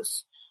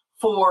excuse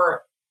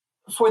for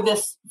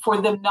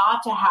them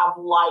not to have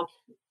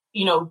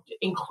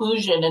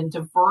inclusion and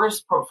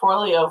diverse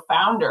portfolio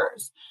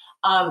founders.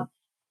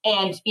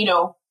 And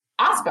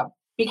ask them,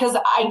 because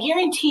I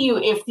guarantee you,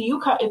 if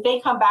they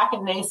come back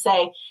and they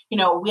say,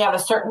 we have a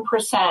certain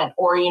percent,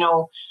 or,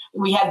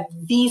 we have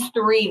these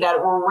 3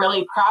 that we're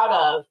really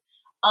proud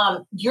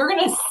of, you're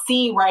going to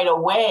see right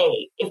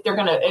away if they're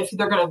going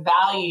to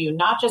value you,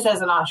 not just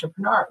as an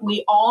entrepreneur.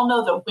 We all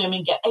know that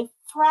women get a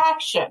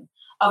fraction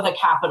of the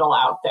capital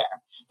out there.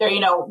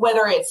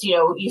 Whether it's,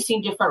 you've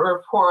seen different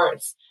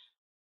reports.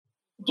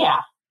 Yeah.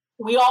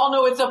 We all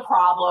know it's a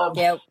problem.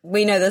 Yeah,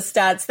 we know the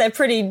stats. They're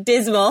pretty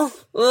dismal.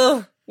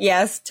 Ugh,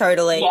 yes,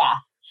 totally. Yeah,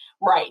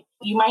 right.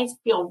 You might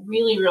feel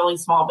really, really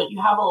small, but you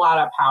have a lot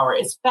of power,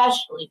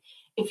 especially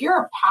if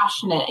you're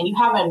passionate and you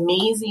have an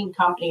amazing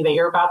company that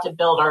you're about to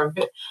build or an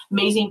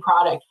amazing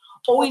product.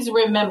 Always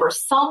remember,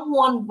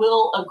 someone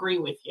will agree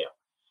with you.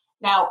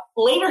 Now,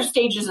 later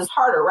stages is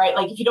harder, right?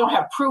 Like if you don't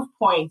have proof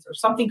points or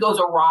something goes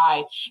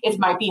awry, it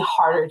might be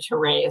harder to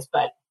raise.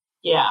 But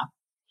yeah,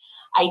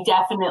 I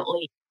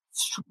definitely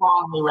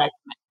strongly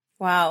recommend.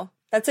 Wow,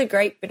 that's a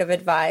great bit of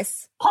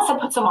advice. Plus, it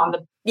puts them on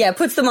the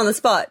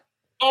spot,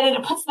 and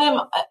it puts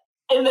them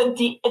in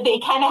they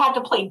kind of have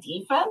to play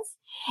defense.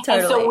 Totally.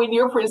 And so when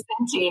you're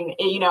presenting,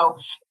 it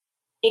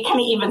kind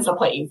of evens the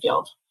playing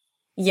field.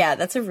 Yeah,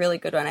 that's a really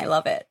good one. I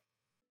love it.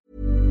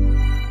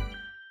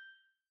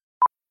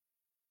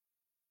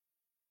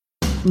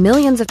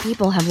 Millions of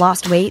people have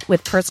lost weight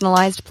with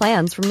personalized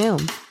plans from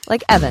Noom,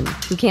 like Evan,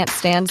 who can't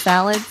stand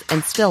salads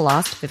and still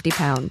lost 50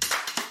 pounds.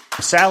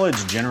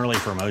 Salads generally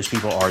for most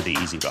people are the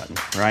easy button,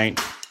 right?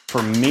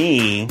 For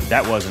me,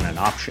 that wasn't an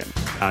option.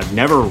 I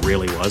never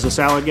really was a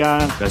salad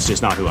guy. That's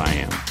just not who I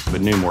am.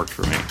 But Noom worked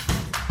for me.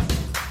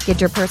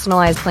 Get your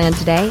personalized plan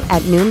today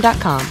at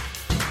Noom.com.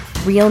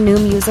 Real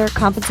Noom user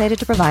compensated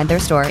to provide their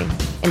story.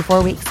 In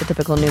 4 weeks, the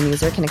typical Noom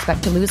user can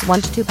expect to lose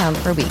 1 to 2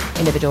 pounds per week.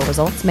 Individual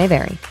results may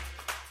vary.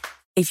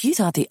 If you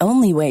thought the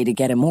only way to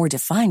get a more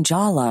defined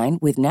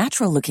jawline with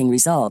natural-looking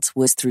results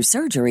was through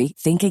surgery,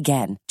 think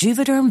again.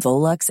 Juvederm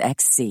Volux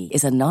XC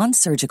is a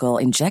non-surgical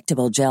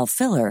injectable gel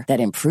filler that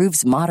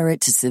improves moderate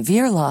to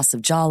severe loss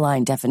of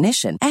jawline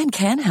definition and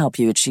can help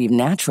you achieve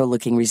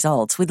natural-looking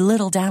results with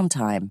little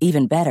downtime.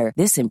 Even better,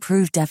 this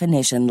improved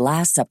definition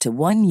lasts up to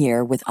 1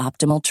 year with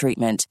optimal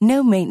treatment.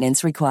 No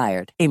maintenance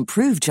required.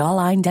 Improve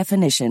jawline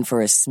definition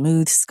for a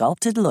smooth,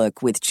 sculpted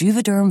look with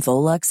Juvederm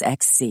Volux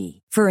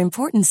XC. For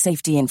important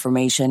safety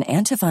information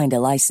and to find a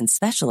licensed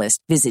specialist,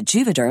 visit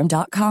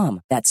Juvederm.com.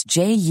 That's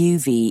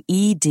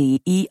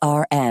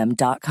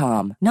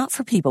Juvederm.com. Not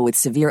for people with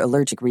severe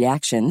allergic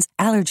reactions,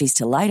 allergies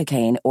to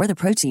lidocaine, or the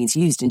proteins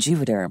used in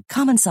Juvederm.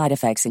 Common side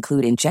effects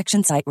include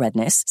injection site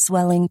redness,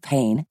 swelling,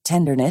 pain,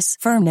 tenderness,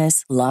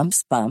 firmness,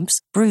 lumps,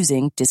 bumps,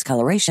 bruising,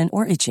 discoloration,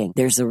 or itching.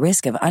 There's a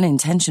risk of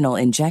unintentional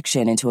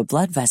injection into a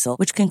blood vessel,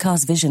 which can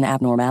cause vision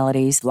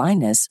abnormalities,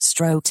 blindness,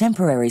 stroke,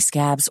 temporary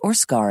scabs, or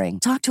scarring.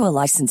 Talk to a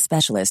licensed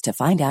specialist to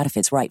find out if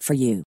it's right for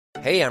you.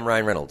 Hey, I'm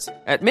Ryan Reynolds.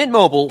 At Mint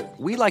Mobile,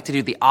 we like to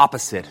do the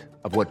opposite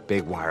of what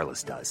Big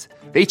Wireless does.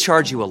 They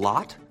charge you a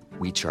lot,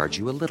 we charge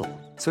you a little.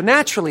 So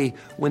naturally,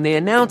 when they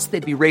announced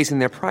they'd be raising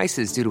their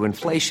prices due to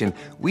inflation,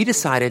 we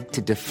decided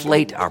to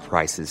deflate our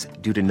prices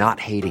due to not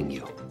hating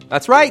you.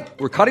 That's right.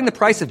 We're cutting the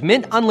price of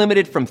Mint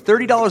Unlimited from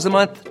 $30 a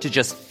month to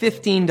just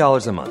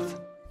 $15 a month.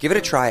 Give it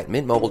a try at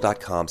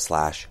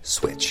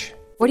mintmobile.com/switch.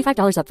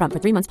 $45 up front for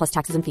 3 months plus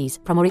taxes and fees.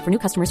 Promo rate for new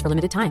customers for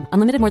limited time.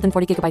 Unlimited more than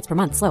 40 gigabytes per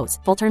month. Slows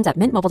full terms at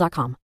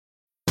mintmobile.com.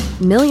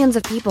 Millions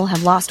of people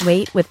have lost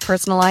weight with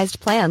personalized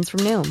plans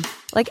from Noom,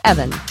 like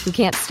Evan, who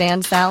can't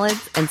stand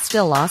salads and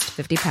still lost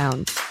 50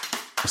 pounds.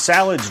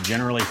 Salads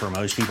generally for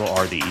most people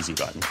are the easy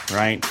button,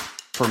 right?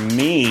 For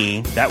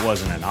me, that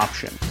wasn't an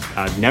option.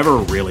 I never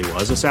really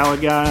was a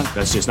salad guy.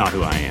 That's just not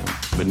who I am.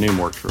 But Noom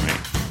worked for me.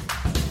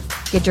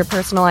 Get your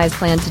personalized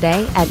plan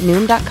today at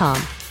Noom.com.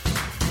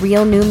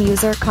 Real Noom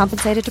user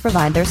compensated to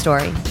provide their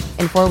story.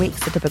 In 4 weeks,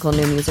 the typical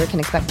Noom user can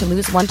expect to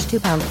lose 1 to 2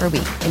 pounds per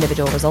week.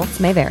 Individual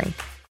results may vary.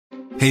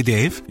 Hey,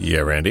 Dave.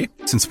 Yeah, Randy.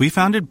 Since we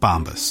founded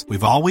Bombas,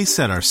 we've always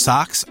said our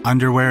socks,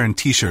 underwear, and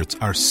T-shirts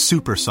are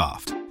super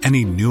soft.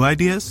 Any new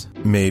ideas?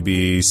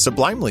 Maybe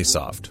sublimely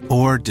soft.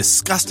 Or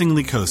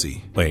disgustingly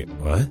cozy. Wait,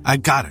 what? I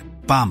got it.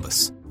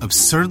 Bombas.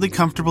 Absurdly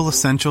comfortable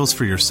essentials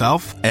for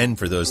yourself and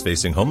for those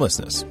facing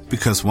homelessness.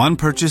 Because one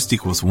purchased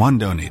equals one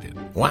donated.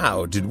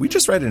 Wow, did we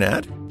just write an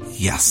ad?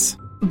 Yes.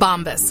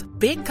 Bombas.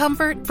 Big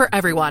comfort for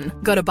everyone.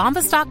 Go to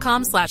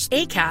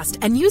bombas.com/ACAST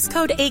and use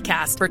code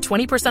ACAST for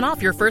 20%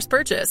 off your first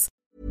purchase.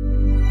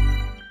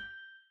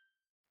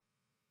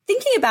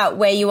 Thinking about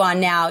where you are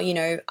now,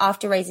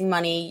 after raising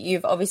money,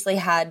 you've obviously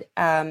had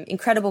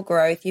incredible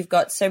growth. You've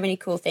got so many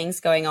cool things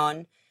going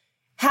on.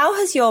 How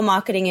has your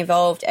marketing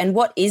evolved, and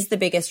what is the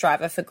biggest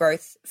driver for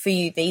growth for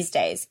you these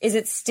days? Is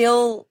it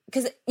still,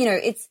 because,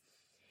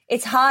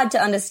 it's hard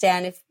to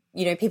understand if,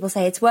 people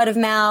say it's word of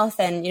mouth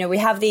and, we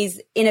have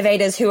these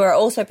innovators who are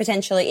also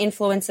potentially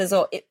influencers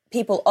or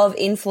people of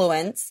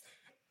influence.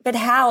 But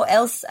how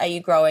else are you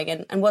growing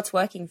and what's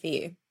working for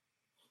you?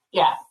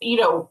 Yeah.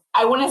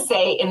 I want to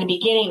say in the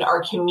beginning,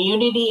 our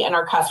community and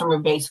our customer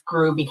base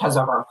grew because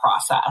of our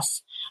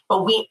process.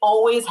 But we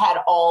always had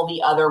all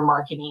the other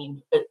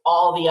marketing,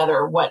 all the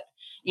other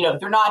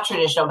they're not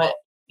traditional, but,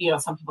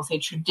 some people say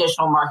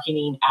traditional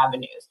marketing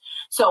avenues.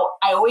 So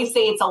I always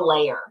say it's a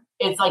layer.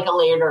 It's like a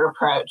layered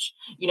approach.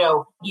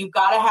 You've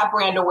got to have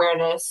brand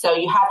awareness. So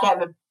you have to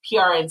have a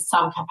PR in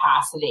some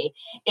capacity.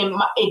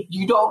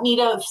 You don't need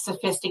a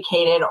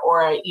sophisticated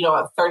or a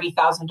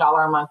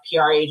 $30,000 a month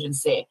PR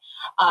agency.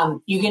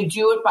 You can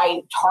do it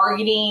by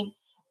targeting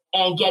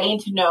and getting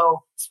to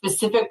know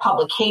specific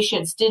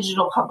publications,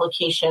 digital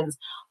publications,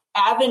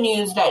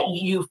 avenues that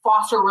you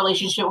foster a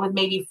relationship with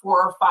maybe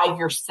 4 or 5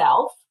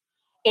 yourself.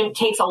 It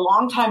takes a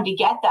long time to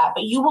get that,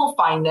 but you will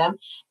find them.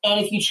 And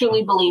if you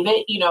truly believe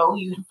it, you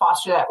can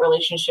foster that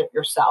relationship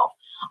yourself.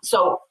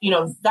 So,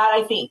 that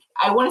I think,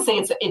 I want to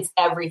say it's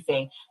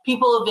everything.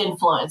 People of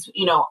influence,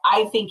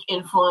 I think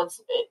influence,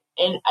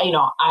 and,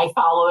 I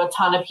follow a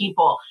ton of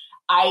people.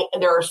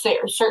 There are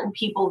certain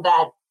people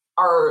that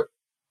are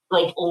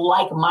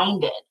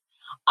like-minded.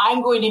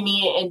 I'm going to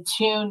be in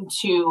tune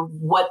to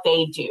what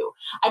they do.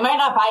 I might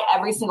not buy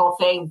every single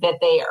thing that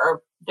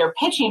they're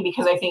pitching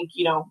because I think,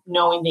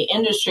 knowing the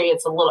industry,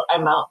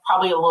 I'm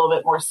probably a little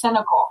bit more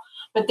cynical.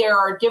 But there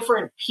are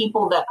different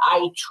people that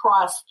I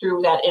trust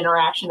through that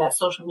interaction, that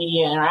social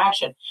media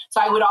interaction.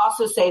 So I would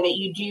also say that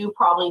you do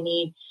probably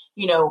need,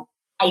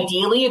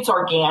 ideally it's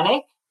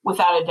organic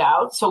without a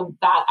doubt. So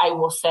that I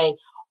will say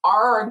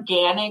our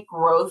organic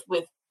growth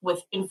with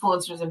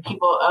influencers and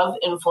people of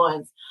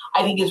influence,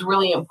 I think is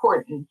really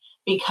important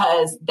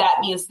because that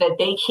means that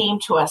they came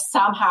to us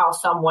somehow,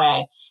 some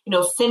way,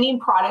 sending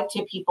product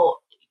to people,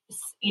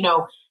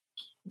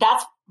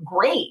 that's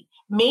great.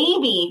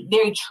 Maybe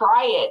they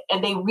try it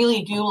and they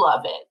really do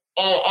love it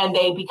and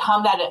they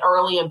become that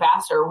early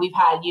ambassador. We've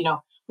had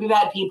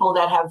people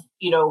that have,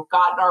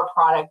 gotten our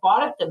product,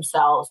 bought it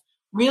themselves,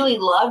 really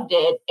loved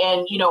it.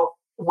 And,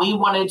 we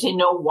wanted to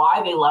know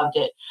why they loved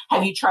it.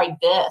 Have you tried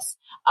this?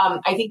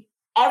 I think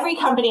every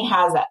company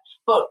has that,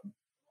 but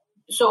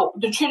so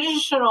the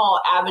traditional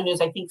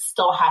avenues, I think,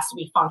 still has to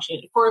be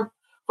functioning for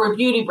a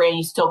beauty brand.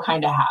 You still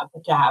kind of have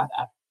to have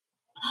that.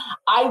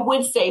 I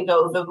would say,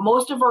 though, the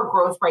most of our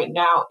growth right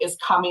now is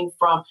coming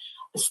from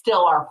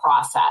still our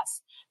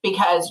process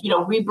because,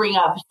 we bring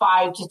up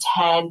 5 to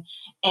 10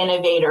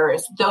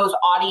 innovators. Those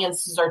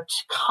audiences are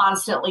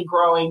constantly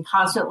growing,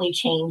 constantly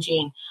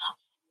changing.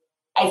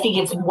 I think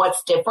it's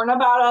what's different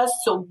about us.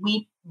 So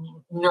we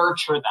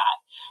nurture that.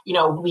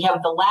 We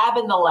have the lab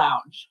and the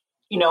lounge.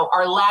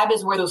 Our lab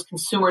is where those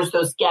consumers,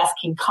 those guests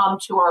can come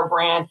to our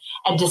brand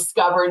and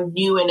discover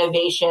new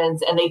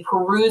innovations and they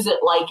peruse it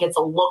like it's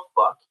a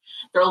lookbook.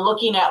 They're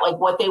looking at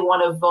what they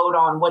want to vote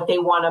on, what they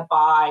want to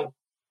buy.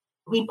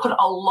 We put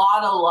a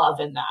lot of love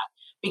in that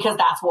because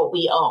that's what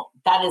we own.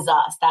 That is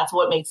us. That's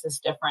what makes us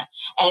different.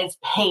 And it's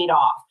paid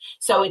off.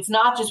 So it's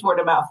not just word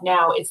of mouth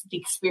now, it's the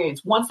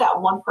experience. Once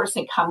that one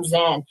person comes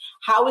in,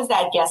 how is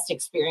that guest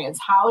experience?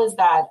 How is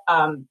that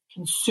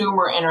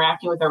consumer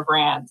interacting with our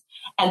brands?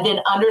 And then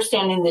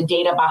understanding the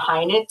data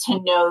behind it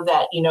to know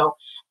that,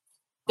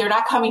 they're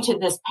not coming to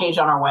this page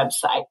on our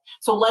website.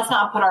 So let's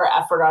not put our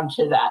effort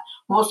onto that.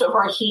 Most of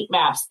our heat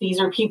maps, these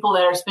are people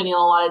that are spending a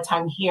lot of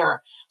time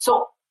here.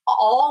 So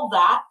all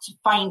that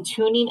fine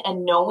tuning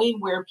and knowing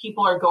where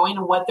people are going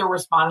and what they're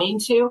responding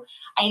to.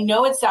 I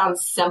know it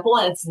sounds simple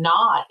and it's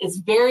not. It's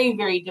very,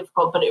 very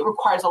difficult, but it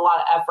requires a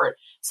lot of effort.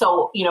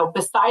 So,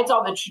 besides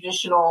all the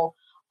traditional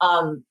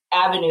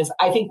avenues,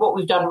 I think what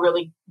we've done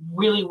really,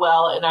 really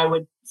well, and I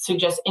would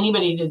suggest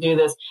anybody to do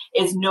this,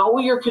 is know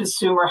your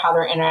consumer, how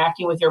they're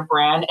interacting with your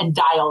brand and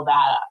dial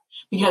that up.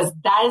 Because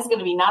that is going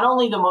to be not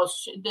only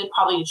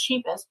probably the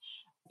cheapest,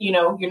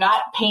 you're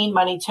not paying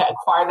money to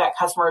acquire that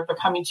customer if they're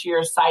coming to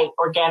your site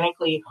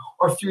organically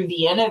or through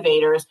the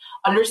innovators,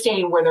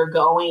 understanding where they're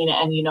going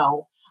and,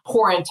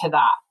 pour into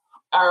that.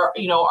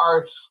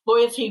 Our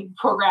loyalty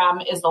program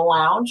is the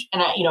lounge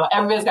and,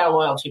 everybody's got a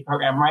loyalty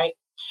program, right?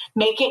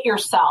 Make it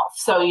yourself.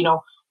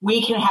 So,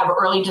 we can have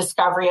early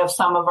discovery of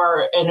some of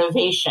our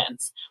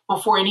innovations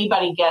before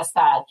anybody gets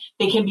that.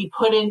 They can be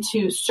put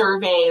into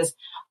surveys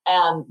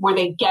where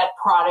they get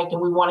product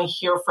and we want to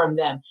hear from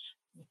them.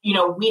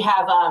 We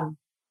have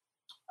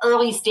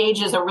early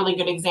stages. A really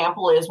good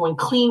example is when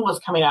Clean was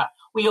coming out.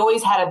 We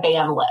always had a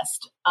ban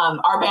list.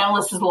 Our ban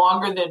list is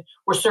longer than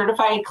we're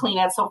certified clean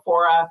at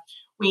Sephora.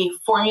 We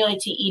formulate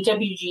to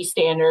EWG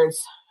standards.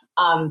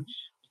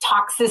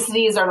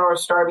 Toxicity is our North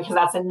Star because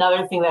that's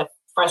another thing that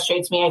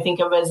frustrates me. I think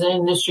of as an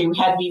industry, we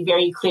have to be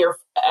very clear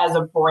as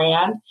a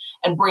brand,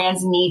 and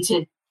brands need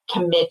to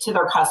commit to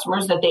their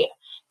customers that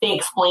they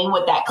explain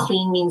what that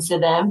clean means to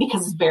them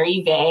because it's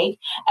very vague.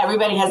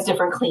 Everybody has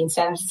different clean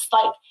standards.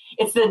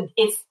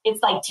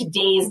 It's like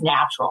today's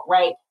natural,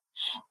 right?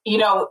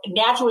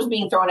 Natural is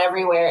being thrown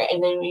everywhere.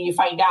 And then you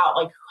find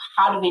out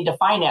how do they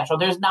define natural?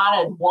 There's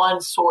not a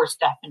one source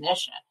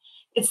definition.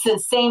 It's the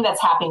same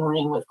that's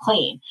happening with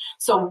clean.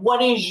 So how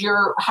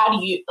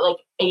do you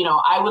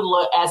I would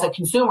look as a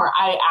consumer,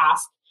 I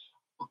ask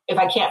if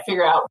I can't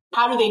figure out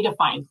how do they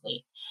define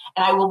clean.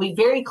 And I will be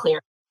very clear.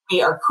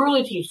 We are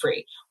cruelty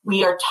free.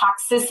 We are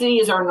toxicity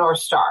is our North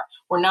Star.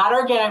 We're not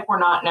organic. We're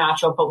not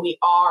natural, but we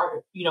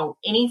are,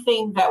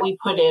 anything that we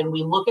put in,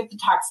 we look at the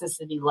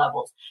toxicity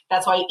levels.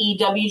 That's why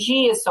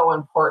EWG is so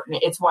important.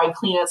 It's why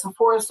Clean at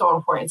Sephora is so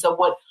important.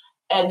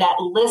 And that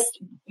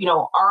list,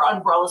 our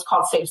umbrella is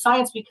called Safe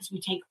Science because we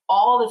take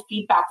all the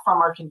feedback from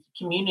our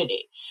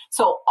community.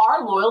 So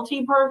our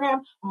loyalty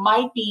program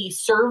might be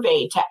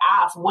surveyed to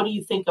ask, what do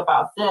you think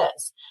about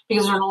this?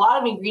 Because there's a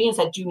lot of ingredients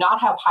that do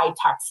not have high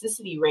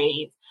toxicity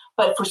rates,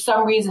 but for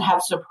some reason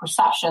have some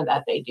perception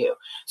that they do.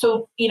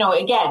 So,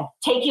 again,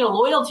 taking a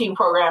loyalty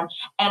program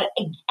and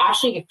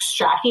actually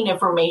extracting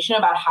information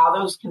about how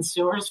those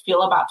consumers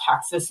feel about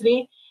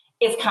toxicity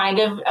is kind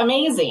of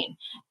amazing.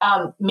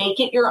 Make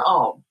it your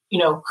own.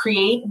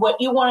 Create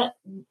what you want,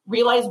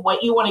 realize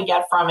what you want to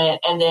get from it,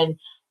 and then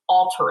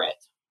alter it.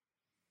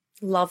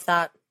 Love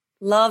that.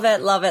 Love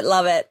it, love it,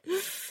 love it.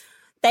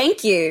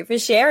 Thank you for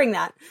sharing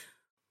that.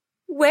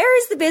 Where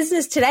is the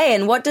business today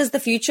and what does the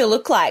future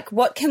look like?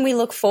 What can we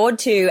look forward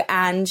to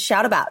and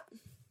shout about?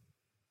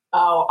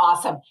 Oh,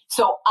 awesome.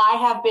 So I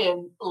have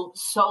been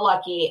so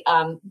lucky.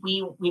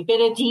 We've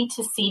been a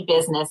D2C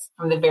business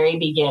from the very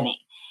beginning.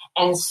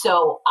 And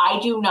so I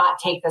do not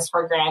take this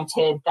for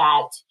granted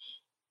that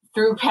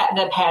through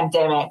the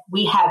pandemic,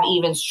 we have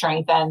even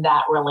strengthened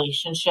that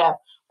relationship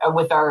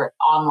with our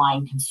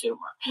online consumer.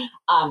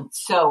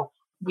 So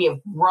we have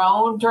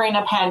grown during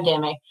a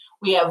pandemic.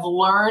 We have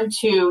learned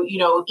to,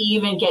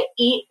 even get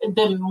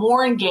them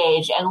more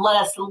engaged and let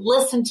us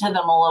listen to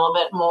them a little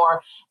bit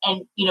more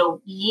and,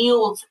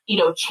 yield,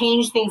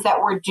 change things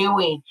that we're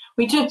doing.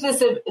 We took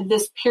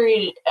this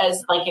period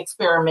as like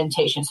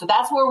experimentation. So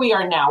that's where we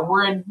are now.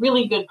 We're in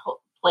really good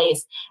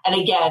place. And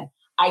again,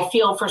 I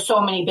feel for so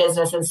many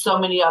business and so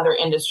many other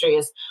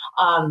industries.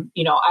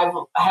 I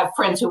have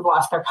friends who've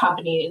lost their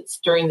companies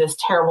during this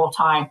terrible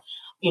time.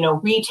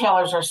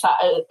 Retailers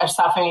are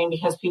suffering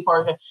because people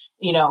are,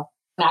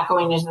 not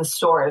going into the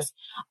stores.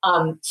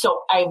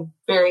 So I'm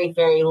very,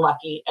 very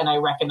lucky and I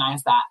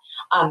recognize that.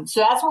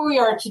 So that's where we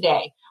are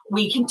today.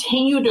 We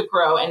continue to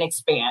grow and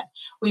expand.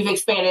 We've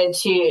expanded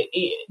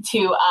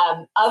to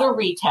other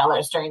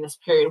retailers during this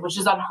period, which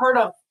is unheard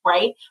of,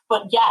 right?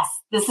 But yes,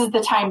 this is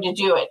the time to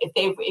do it.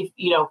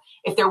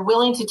 If they're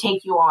willing to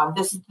take you on,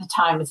 this is the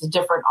time. It's a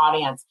different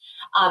audience.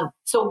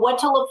 So what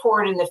to look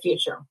forward in the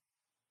future?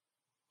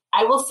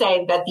 I will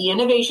say that the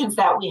innovations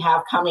that we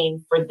have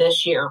coming for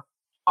this year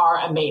are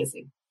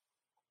amazing.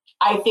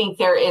 I think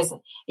there is,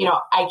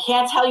 I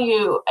can't tell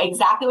you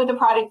exactly what the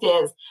product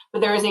is,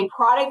 but there is a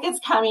product that's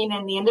coming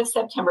in the end of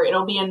September.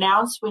 It'll be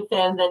announced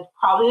within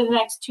probably the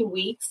next 2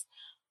 weeks.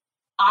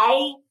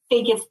 I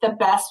think it's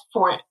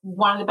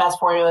one of the best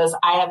formulas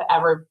I have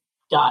ever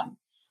done,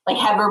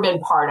 ever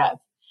been part of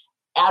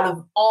out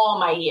of all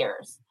my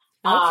years.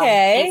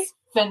 Okay. It's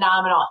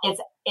phenomenal.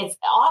 It's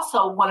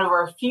also one of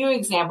our few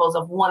examples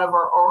of one of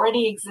our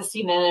already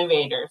existing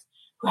innovators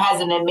who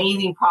has an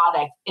amazing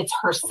product. It's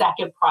her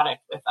second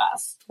product with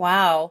us.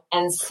 Wow.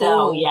 And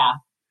so, yeah.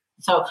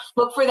 So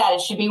look for that.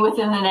 It should be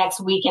within the next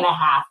week and a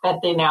half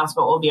that the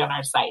announcement will be on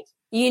our site.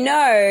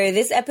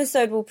 This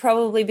episode will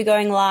probably be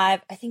going live.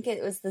 I think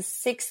it was the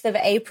 6th of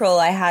April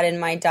I had in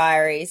my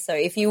diary. So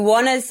if you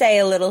want to say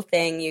a little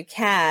thing, you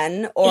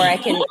can, or I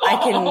can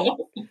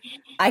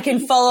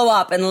follow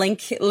up and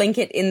link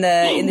it in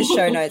the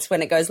show notes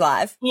when it goes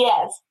live.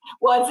 Yes.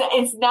 Well,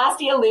 it's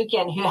Nastia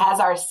Lukin who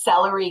has our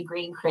celery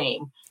green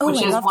cream,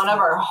 which is one of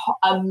our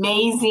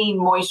amazing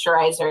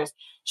moisturizers.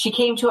 She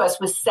came to us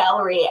with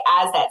celery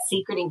as that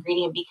secret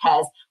ingredient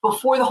because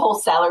before the whole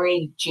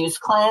celery juice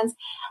cleanse,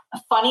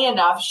 funny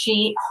enough,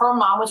 her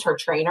mom was her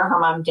trainer. Her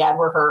mom and dad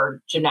were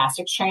her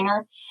gymnastics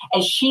trainer.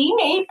 And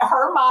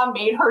her mom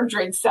made her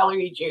drink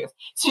celery juice.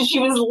 So she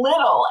was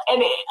little.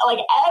 And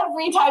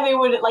every time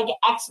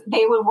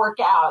they would work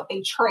out,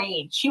 they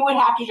trained, she would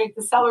have to drink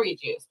the celery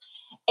juice.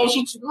 And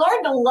she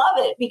learned to love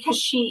it because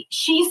she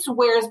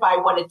swears by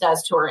what it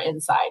does to her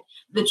inside.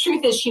 The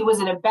truth is she was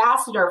an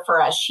ambassador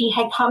for us. She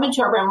had come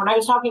into our brand. When I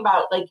was talking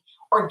about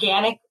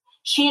organic,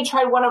 she had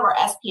tried one of our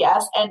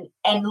SPFs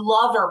and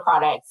loved our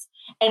products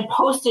and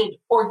posted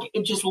or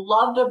just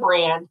loved the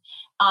brand.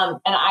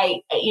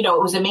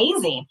 It was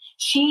amazing.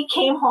 She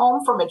came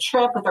home from a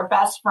trip with her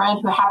best friend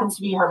who happens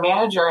to be her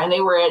manager, and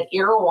they were at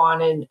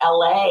Erewhon in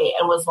LA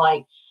and was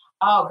like,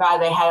 oh God,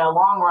 they had a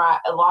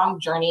long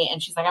journey.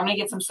 And she's like, I'm going to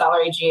get some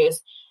celery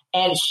juice.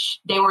 And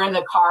they were in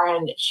the car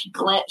and she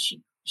got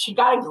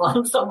a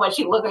glimpse of what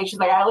she looked like. She's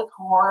like, I look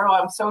horrible.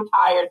 I'm so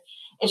tired.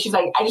 And she's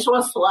like, I just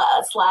want to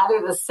slather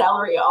the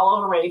celery all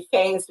over my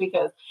face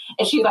and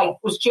she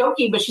was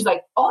joking, but she's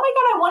like, oh my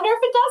God, I wonder if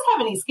it does have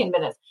any skin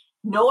benefits.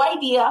 No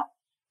idea,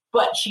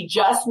 but she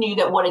just knew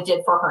that what it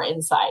did for her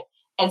inside.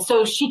 And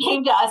so she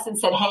came to us and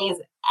said, hey,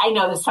 I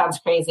know this sounds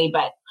crazy,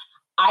 but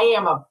I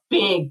am a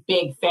big,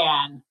 big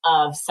fan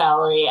of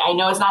celery. I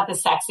know it's not the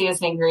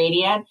sexiest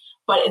ingredient,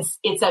 but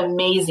it's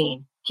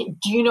amazing.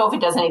 Do you know if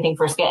it does anything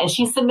for skin? And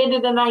she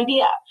submitted an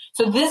idea.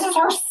 So this is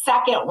her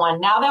second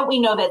one. Now that we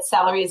know that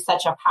celery is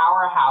such a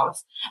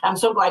powerhouse, I'm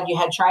so glad you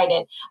had tried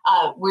it.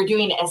 We're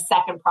doing a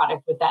second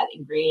product with that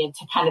ingredient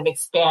to kind of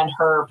expand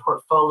her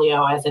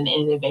portfolio as an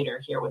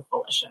innovator here with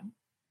Volition.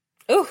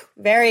 Ooh,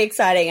 very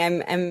exciting.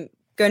 I'm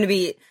going to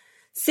be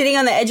sitting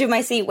on the edge of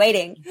my seat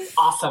waiting.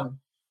 Awesome.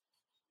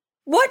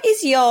 What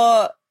is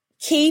your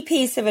key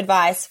piece of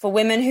advice for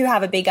women who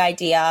have a big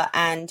idea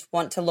and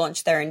want to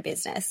launch their own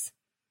business?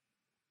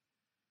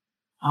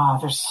 Oh,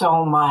 there's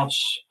so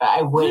much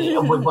I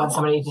would want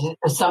somebody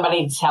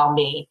to tell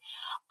me.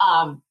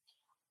 I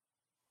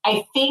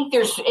think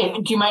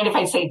do you mind if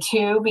I say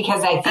two?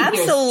 Because I think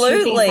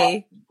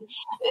Absolutely.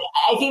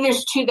 I think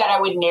there's two that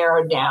I would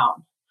narrow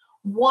down.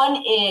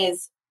 One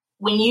is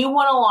when you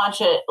want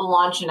to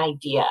launch an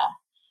idea,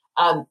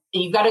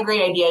 you've got a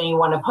great idea and you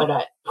want to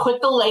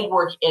put the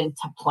legwork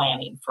into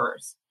planning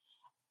first.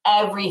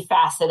 Every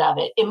facet of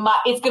it.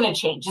 It's going to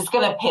change. It's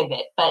going to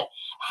pivot, but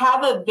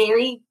have a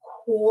very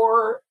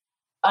core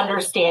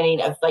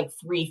understanding of like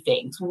three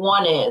things.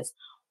 One is,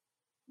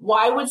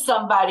 why would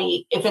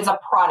somebody, if it's a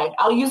product,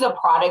 I'll use a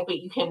product, but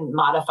you can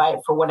modify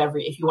it for whatever,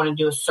 if you want to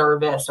do a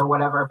service or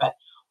whatever, but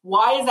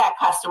why is that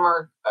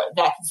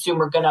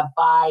consumer going to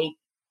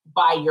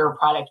buy your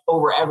product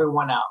over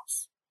everyone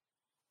else?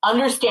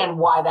 Understand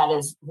why that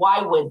is.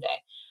 Why would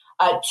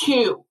they?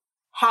 Two,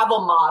 have a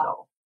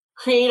model.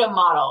 Create a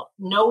model.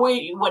 Know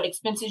what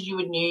expenses you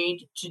would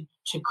need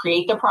to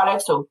create the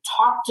product. So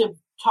talk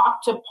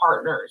to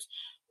partners.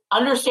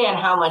 Understand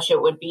how much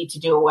it would be to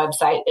do a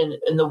website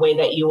in the way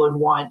that you would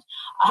want.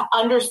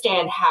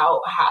 Understand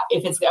how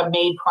if it's a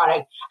made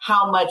product,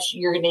 how much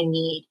you're going to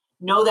need.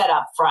 Know that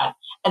up front.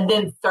 And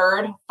then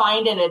third,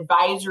 find an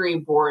advisory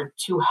board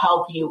to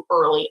help you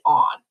early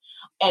on.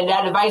 And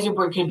that advisory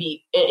board could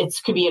be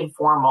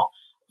informal.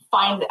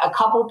 Find a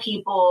couple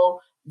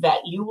people that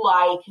you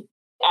like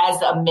as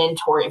a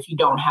mentor if you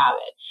don't have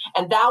it.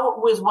 And that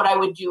was what I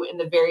would do in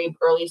the very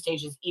early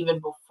stages, even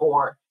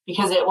before,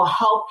 because it will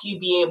help you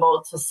be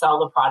able to sell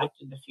the product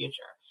in the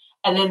future.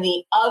 And then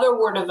the other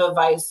word of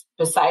advice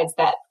besides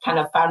that kind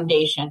of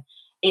foundation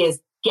is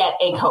get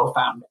a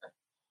co-founder.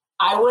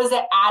 I was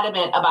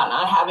adamant about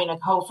not having a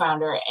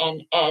co-founder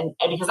and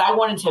because I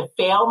wanted to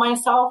fail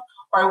myself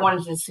or I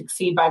wanted to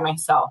succeed by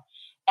myself.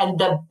 And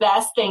the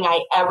best thing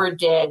I ever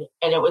did,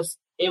 and it was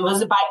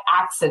by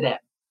accident,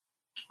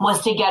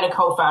 was to get a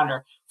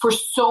co-founder for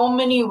so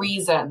many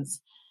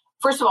reasons.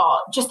 First of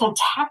all, just a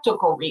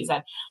tactical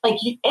reason. Like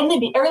in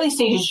the early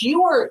stages,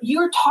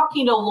 you're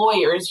talking to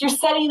lawyers, you're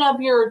setting up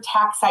your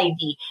tax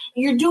ID,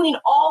 you're doing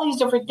all these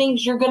different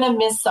things. You're going to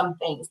miss some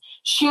things.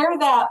 Share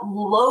that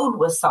load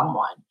with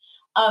someone.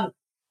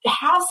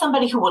 Have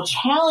somebody who will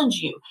challenge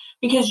you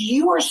because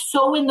you are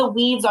so in the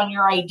weeds on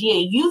your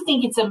idea. You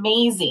think it's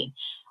amazing.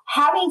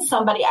 Having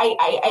somebody,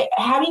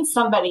 having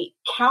somebody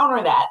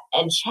counter that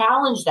and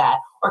challenge that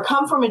or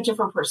come from a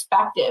different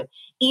perspective,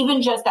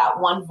 even just that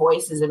one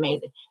voice is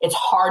amazing. It's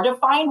hard to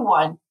find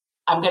one.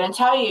 I'm going to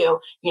tell you,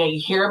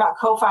 you hear about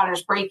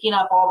co-founders breaking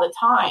up all the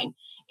time.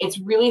 It's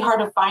really hard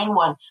to find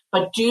one,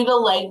 but do the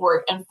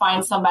legwork and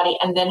find somebody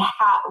and then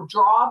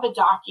draw up a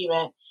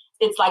document.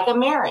 It's like a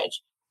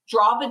marriage.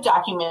 Draw up a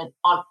document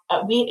on,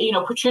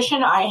 Patricia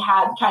and I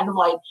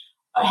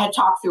had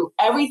talked through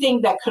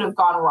everything that could have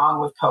gone wrong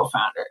with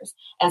co-founders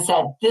and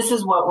said, this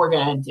is what we're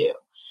going to do.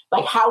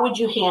 Like, how would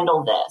you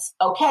handle this?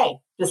 Okay,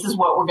 this is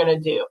what we're going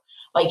to do.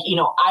 Like,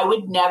 I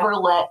would never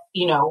let,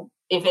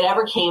 if it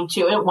ever came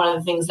to it, one of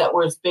the things that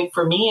was big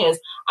for me is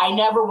I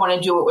never want to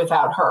do it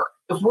without her.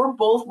 If we're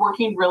both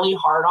working really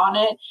hard on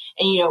it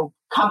and,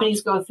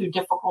 companies go through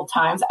difficult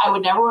times, I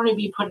would never want to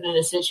be put in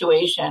a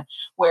situation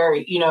where,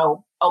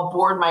 a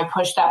board might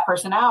push that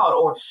person out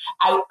or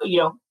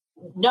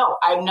no,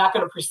 I'm not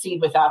going to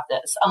proceed without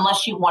this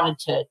unless you wanted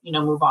to,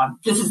 move on.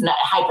 This is not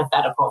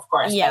hypothetical, of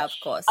course. Yeah, of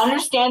course.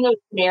 Understand those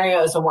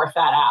scenarios and work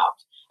that out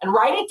and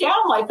write it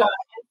down like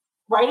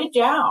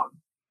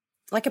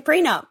a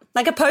prenup,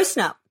 like a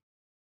post-nup.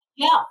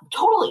 Yeah,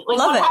 totally. Like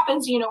Love what it.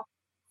 happens,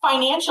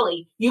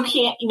 financially, you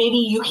can't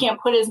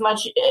put as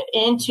much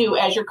into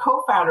as your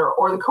co-founder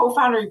or the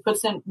co-founder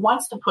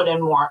wants to put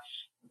in more.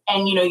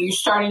 And, you're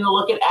starting to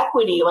look at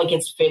equity, like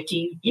it's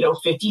 52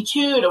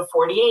 to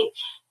 48.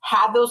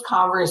 Have those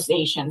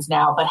conversations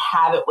now, but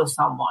have it with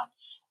someone.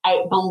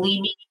 I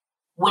believe me,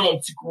 when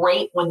it's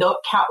great, when the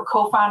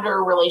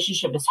co-founder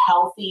relationship is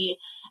healthy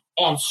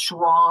and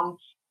strong,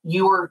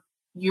 you're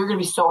going to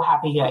be so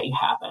happy that you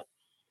have it.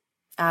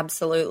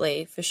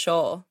 Absolutely, for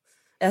sure.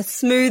 A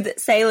smooth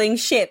sailing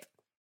ship.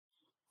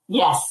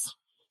 Yes.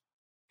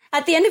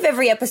 At the end of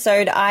every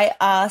episode, I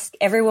ask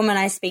every woman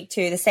I speak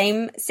to the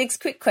same 6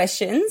 quick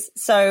questions.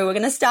 So we're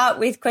going to start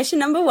with question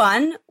number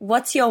 1.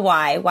 What's your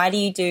why? Why do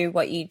you do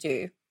what you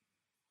do?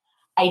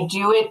 I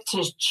do it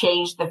to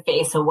change the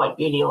face of what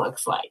beauty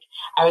looks like.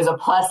 I was a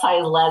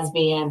plus-size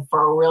lesbian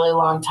for a really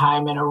long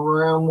time in a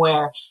room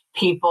where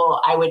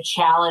I would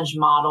challenge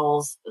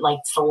models like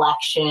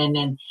selection,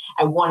 and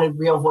I wanted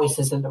real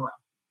voices in the room.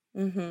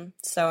 Mm-hmm.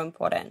 So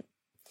important.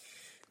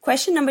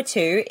 Question number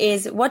 2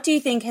 is, what do you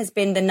think has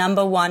been the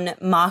number one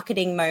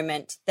marketing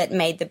moment that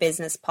made the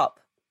business pop?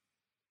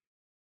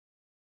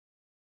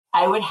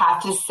 I would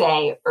have to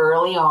say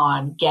early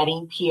on,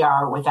 getting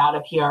PR without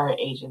a PR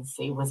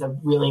agency was a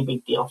really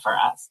big deal for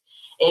us.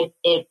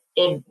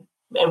 And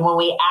when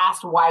we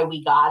asked why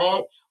we got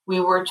it,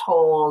 we were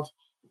told,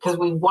 because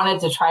we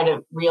wanted to try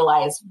to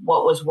realize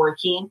what was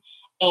working.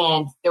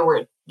 And there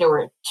were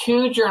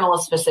 2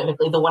 journalists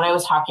specifically, the one I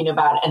was talking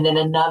about, and then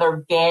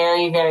another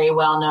very, very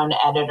well-known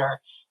editor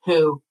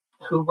who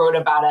wrote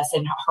about us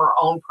in her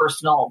own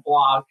personal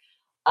blog.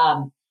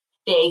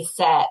 They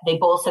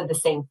both said the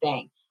same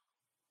thing.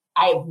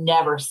 I've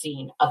never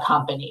seen a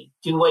company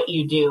do what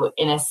you do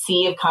in a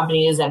sea of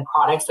companies and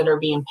products that are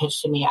being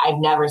pitched to me. I've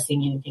never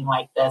seen anything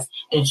like this,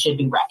 and it should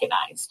be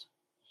recognized.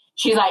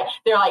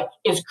 They're like,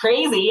 it's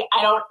crazy.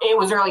 It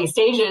was early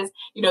stages.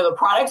 The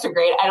products are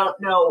great. I don't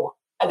know.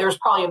 There's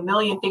probably a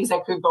million things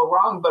that could go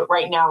wrong, but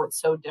right now it's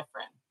so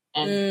different.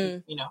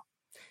 And,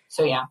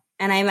 so yeah.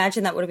 And I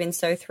imagine that would have been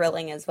so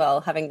thrilling as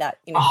well, having that,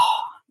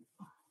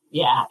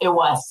 yeah, it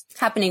was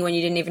happening when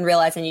you didn't even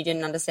realize and you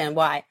didn't understand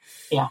why.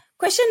 Yeah.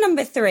 Question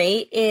number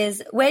 3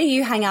 is, where do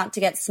you hang out to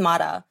get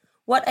smarter?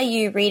 What are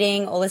you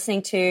reading or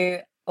listening to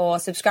or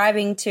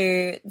subscribing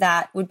to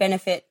that would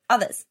benefit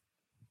others?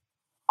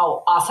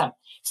 Oh, awesome.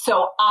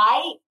 So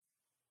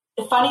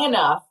funny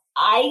enough,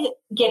 I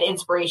get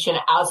inspiration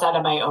outside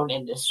of my own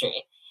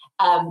industry.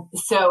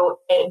 So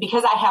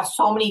because I have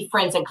so many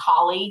friends and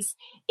colleagues,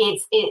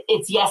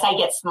 it's yes, I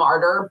get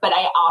smarter, but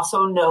I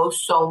also know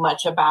so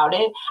much about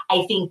it.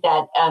 I think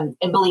that, and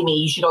believe me,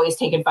 you should always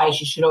take advice.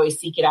 You should always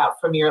seek it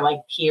out from your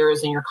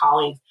peers and your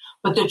colleagues.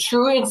 But the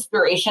true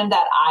inspiration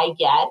that I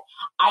get,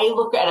 I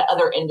look at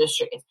other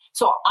industries.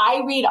 So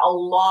I read a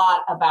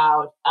lot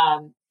about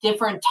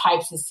different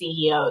types of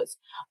CEOs.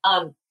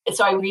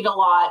 So I read a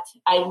lot.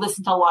 I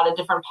listen to a lot of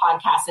different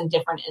podcasts in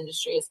different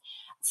industries.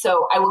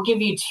 So I will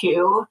give you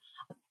 2.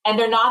 And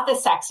they're not the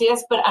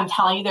sexiest, but I'm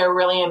telling you, they're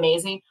really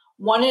amazing.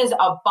 One is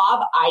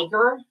Bob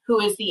Iger, who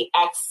is the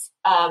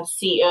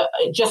ex-CEO,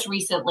 just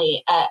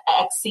recently,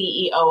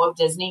 ex-CEO of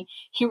Disney.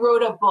 He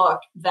wrote a book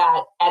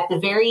that at the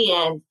very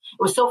end, it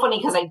was so funny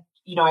because I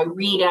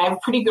read and I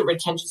have pretty good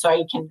retention, so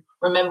I can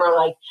remember,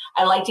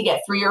 I like to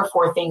get 3 or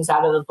 4 things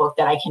out of the book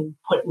that I can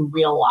put in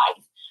real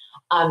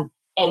life.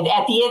 And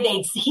at the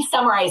end, he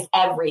summarized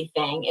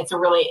everything. It's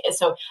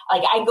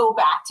I go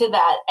back to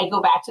that. I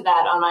go back to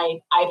that on my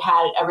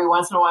iPad every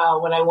once in a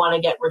while when I want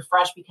to get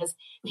refreshed, because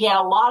he had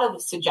a lot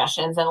of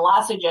suggestions, and a lot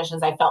of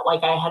suggestions I felt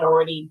like I had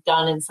already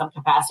done in some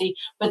capacity,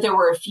 but there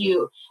were a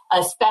few,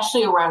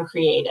 especially around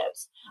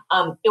creatives.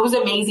 It was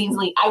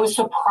amazingly, I was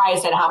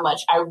surprised at how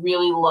much I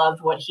really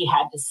loved what he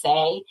had to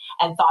say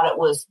and thought it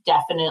was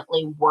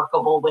definitely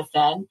workable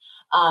within.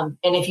 And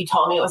if you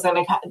told me it was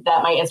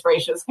that my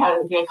inspiration was kind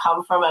of going to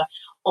come from a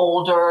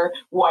older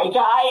white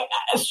guy,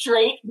 a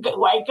straight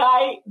white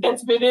guy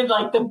that's been in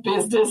the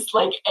business,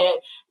 for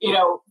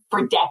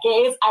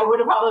decades, I would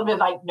have probably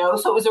been no.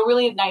 So it was a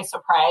really nice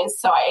surprise.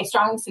 So I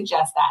strongly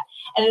suggest that.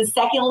 And then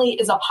secondly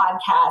is a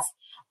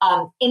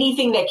podcast,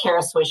 anything that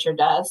Kara Swisher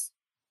does.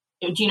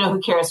 Do you know who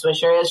Kara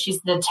Swisher is?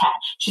 She's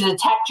a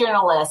tech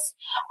journalist.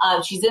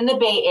 She's in the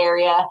Bay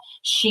Area.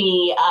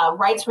 She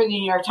writes for the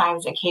New York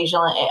Times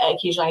occasionally. I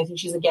think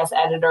she's a guest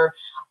editor.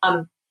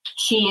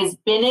 She has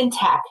been in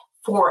tech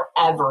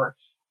forever.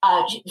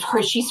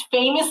 She's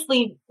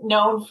famously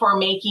known for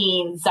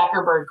making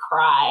Zuckerberg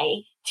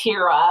cry,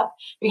 tear up,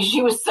 because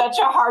she was such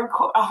a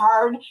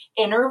hard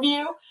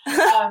interview.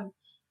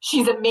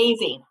 She's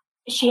amazing.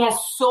 She has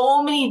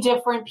so many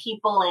different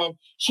people in.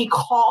 She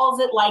calls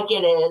it like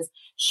it is.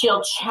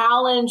 She'll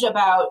challenge she'll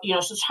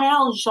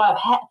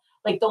have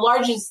the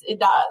largest,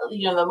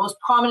 the most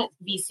prominent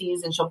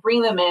VCs, and she'll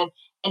bring them in,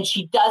 and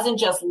she doesn't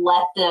just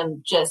let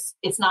them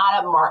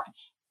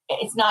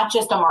it's not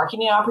just a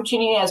marketing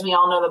opportunity. As we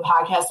all know, the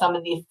podcast, some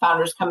of these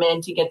founders come in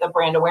to get the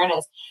brand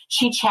awareness.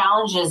 She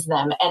challenges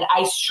them. And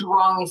I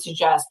strongly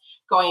suggest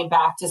going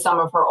back to some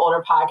of her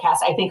older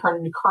podcasts. I think her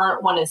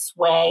current one is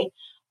Sway.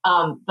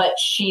 But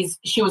she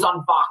was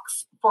on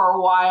Vox for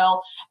a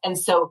while. And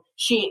so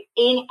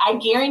I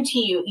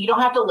guarantee you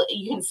don't have to,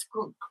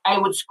 I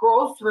would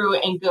scroll through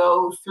and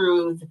go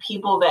through the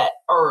people that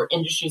are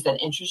industries that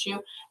interest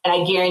you. And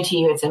I guarantee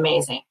you it's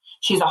amazing.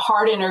 She's a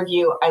hard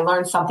interview. I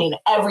learned something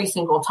every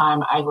single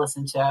time I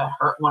listen to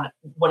her,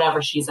 whatever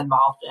she's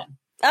involved in.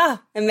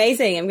 Ah,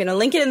 amazing. I'm going to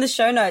link it in the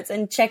show notes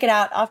and check it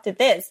out after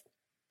this.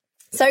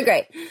 So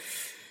great.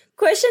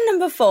 Question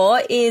number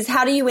 4 is,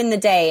 how do you win the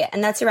day?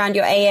 And that's around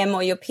your AM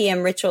or your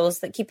PM rituals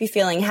that keep you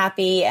feeling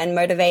happy and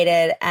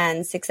motivated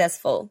and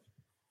successful.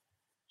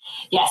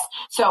 Yes.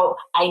 So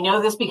I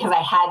know this because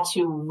I had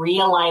to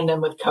realign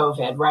them with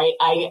COVID, right?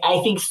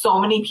 I think so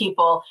many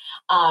people,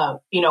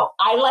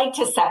 I like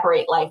to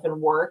separate life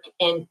and work.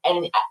 And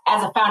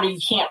as a founder, you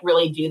can't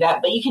really do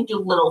that, but you can do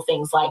little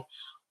things like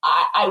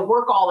I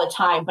work all the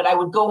time, but I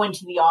would go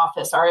into the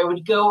office or I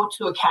would go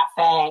to a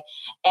cafe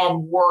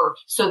and work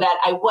so that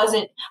I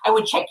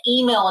would check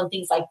email and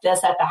things like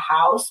this at the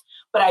house,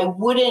 but I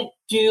wouldn't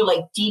do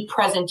like deep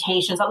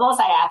presentations unless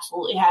I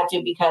absolutely had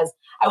to, because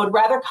I would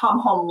rather come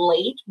home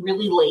late,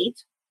 really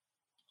late,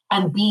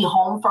 and be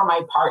home for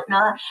my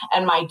partner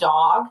and my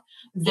dog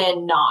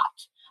than not.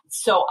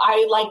 So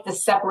I like the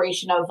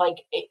separation of like,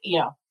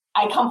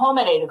 I come home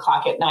at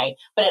 8:00 at night,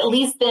 but at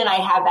least then I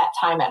have that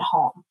time at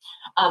home.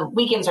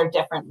 Weekends are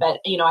different, but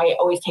I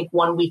always take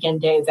one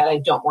weekend day that I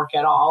don't work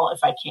at all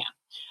if I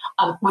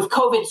can. With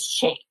COVID, it's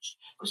changed.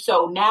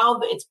 So now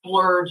it's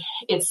blurred.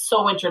 It's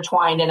so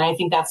intertwined. And I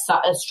think that's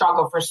a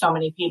struggle for so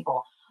many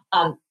people.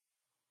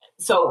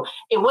 So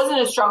it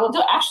wasn't a struggle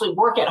to actually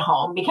work at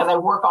home because I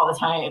work all the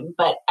time,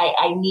 but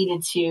I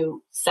needed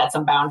to set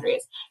some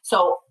boundaries.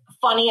 So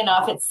funny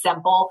enough, it's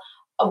simple.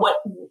 What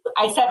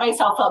I set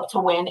myself up to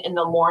win in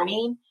the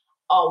morning,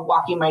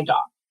 walking my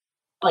dog,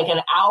 like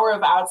an hour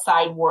of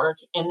outside work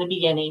in the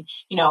beginning.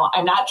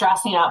 I'm not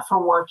dressing up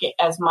for work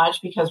as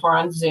much because we're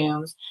on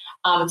Zooms.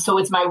 So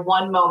it's my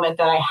one moment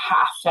that I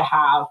have to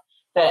have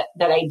that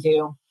I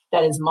do.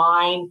 That is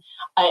mine.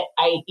 I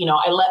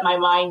let my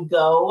mind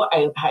go.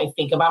 I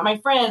think about my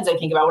friends. I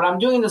think about what I'm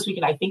doing this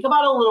weekend. I think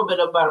about a little bit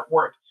about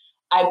work.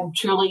 I'm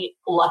truly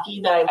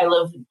lucky that I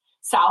live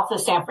south of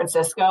San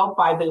Francisco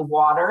by the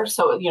water.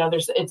 So,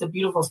 it's a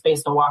beautiful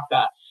space to walk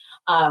that.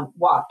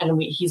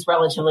 And he's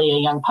relatively a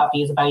young puppy.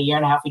 He's about 1.5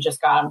 years. We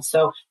just got him.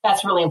 So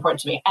that's really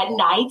important to me. At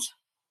night,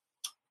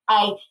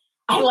 I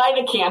light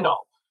a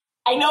candle.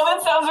 I know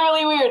that sounds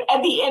really weird.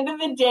 At the end of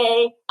the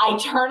day, I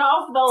turn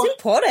off the... It's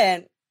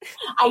important.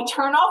 I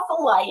turn off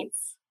the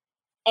lights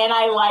and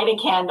I light a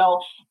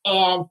candle.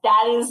 And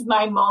that is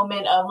my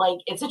moment of like,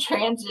 it's a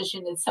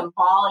transition. It's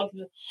symbolic.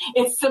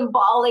 It's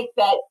symbolic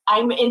that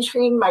I'm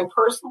entering my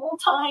personal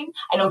time.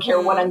 I don't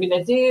care what I'm going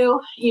to do,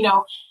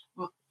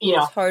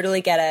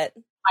 Totally get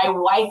it. My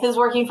wife is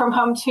working from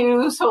home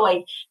too. So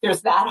like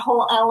there's that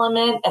whole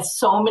element as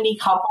so many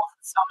couples,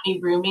 so many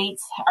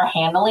roommates are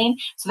handling.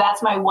 So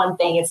that's my one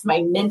thing. It's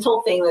my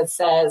mental thing that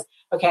says,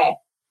 okay,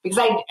 because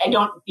I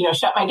don't,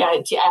 shut my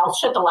dad. I'll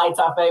shut the lights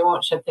off, but I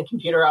won't shut the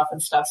computer off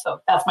and stuff. So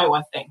that's my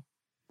one thing.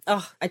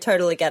 Oh, I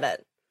totally get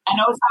it. I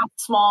know it sounds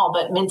small,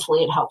 but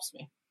mentally it helps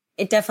me.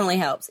 It definitely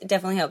helps.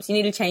 You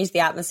need to change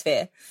the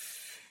atmosphere.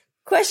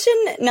 Question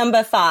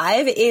number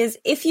 5 is,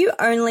 if you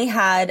only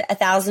had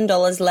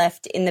 $1,000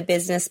 left in the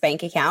business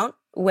bank account,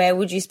 where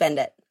would you spend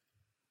it?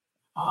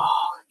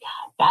 Oh,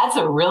 God, that's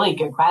a really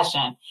good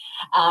question.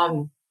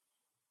 I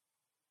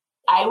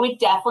would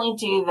definitely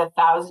do the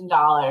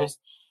 $1,000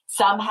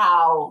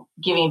 somehow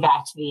giving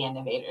back to the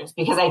innovators,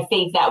 because I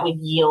think that would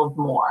yield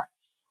more.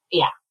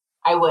 Yeah,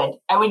 I would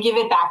give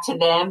it back to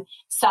them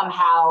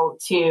somehow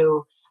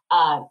to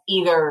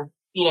either,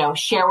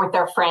 share with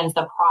their friends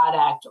the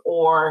product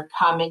or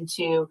come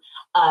to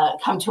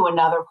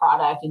another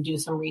product and do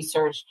some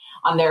research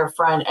on their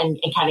front and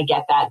kind of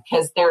get that,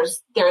 because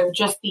they're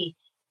just the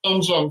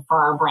engine for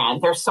our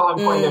brand. They're so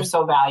important. They're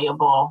so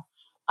valuable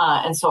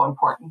and so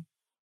important.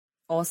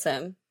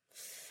 Awesome.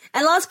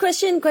 And last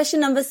question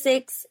number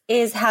 6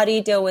 is, how do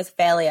you deal with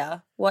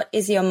failure? What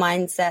is your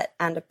mindset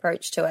and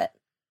approach to it?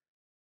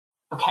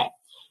 Okay.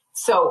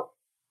 So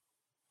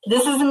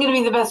this isn't going to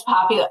be the best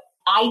popular.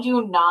 I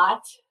do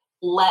not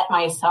let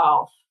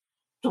myself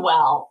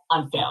dwell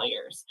on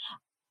failures.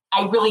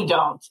 I really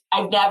don't.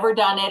 I've never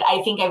done it.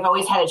 I think I've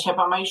always had a chip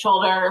on my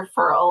shoulder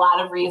for a lot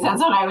of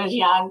reasons when I was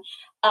young.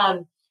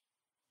 I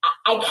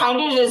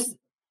kind of just,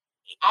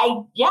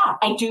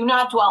 I do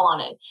not dwell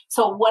on it.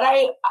 So what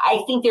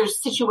I think there's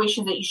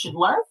situations that you should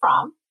learn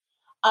from.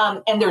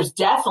 And there's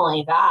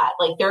definitely that,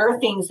 like, there are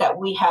things that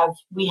we have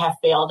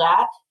failed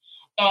at,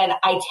 and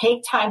I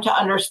take time to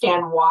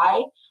understand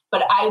why,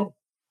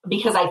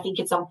 because I think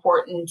it's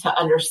important to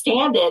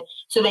understand it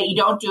so that you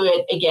don't do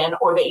it again,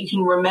 or that you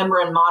can remember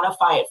and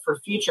modify it for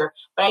future.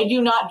 But I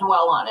do not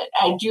dwell on it.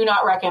 I do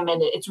not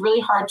recommend it. It's really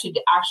hard to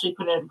actually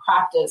put it in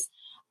practice.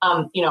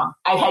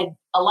 I've had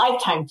a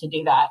lifetime to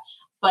do that,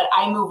 but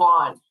I move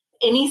on.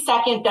 Any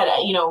second that,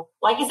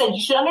 like I said,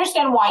 you should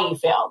understand why you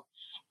failed,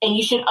 and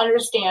you should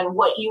understand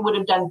what you would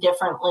have done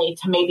differently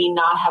to maybe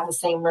not have the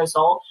same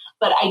result.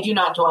 But I do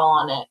not dwell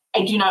on it.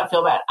 I do not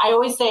feel bad. I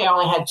always say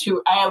I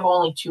have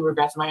only 2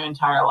 regrets in my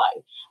entire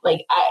life.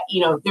 Like,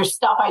 there's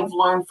stuff I've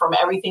learned from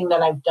everything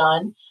that I've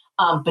done,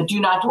 but do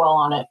not dwell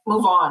on it.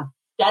 Move on.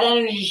 That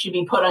energy should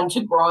be put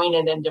into growing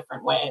it in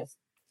different ways.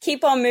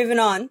 Keep on moving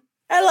on.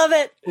 I love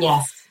it.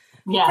 Yes.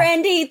 Yeah.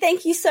 Brandy,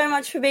 thank you so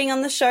much for being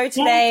on the show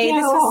today.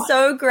 This was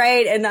so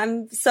great, and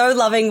I'm so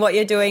loving what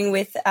you're doing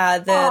with the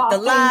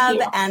lab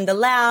and the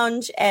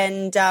lounge,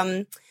 and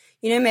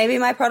maybe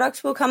my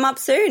products will come up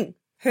soon.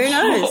 Who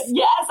knows?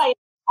 Yes, I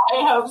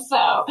hope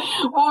so.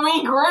 We'll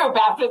regroup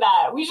after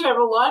that. We should have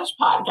a launch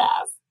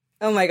podcast.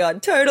 Oh my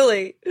God,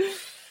 totally.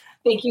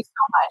 Thank you so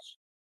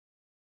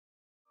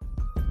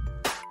much.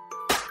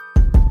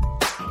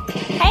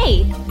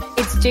 Hey,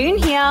 it's June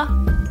here.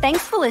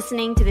 Thanks for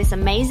listening to this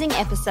amazing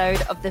episode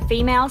of the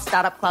Female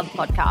Startup Club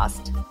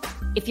podcast.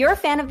 If you're a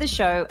fan of the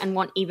show and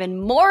want even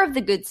more of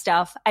the good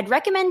stuff, I'd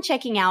recommend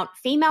checking out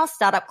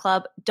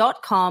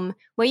femalestartupclub.com,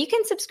 where you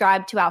can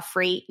subscribe to our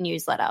free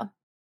newsletter.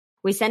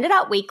 We send it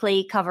out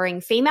weekly, covering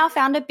female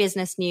founder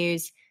business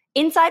news,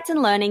 insights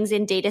and learnings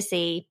in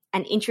D2C,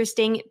 and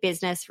interesting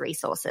business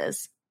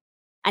resources.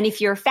 And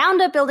if you're a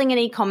founder building an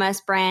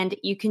e-commerce brand,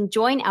 you can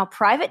join our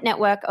private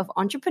network of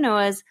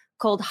entrepreneurs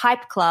called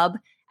Hype Club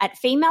at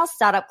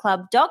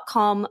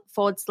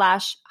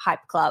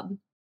femalestartupclub.com/Hype Club.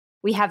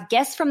 We have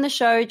guests from the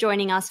show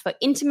joining us for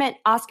intimate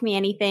Ask Me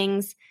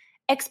Anythings,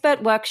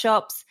 expert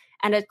workshops,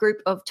 and a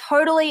group of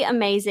totally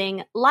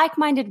amazing,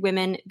 like-minded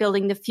women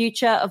building the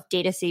future of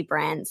D2C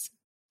brands.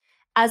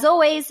 As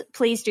always,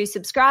 please do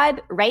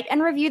subscribe, rate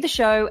and review the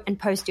show, and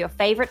post your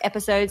favorite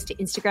episodes to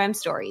Instagram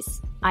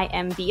stories. I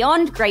am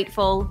beyond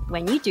grateful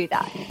when you do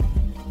that.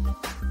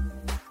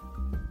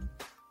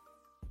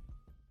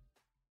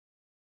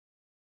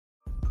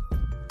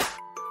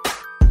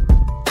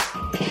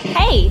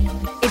 Hey,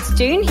 it's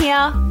June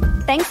here.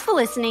 Thanks for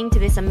listening to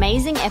this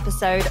amazing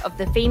episode of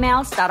the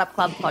Female Startup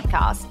Club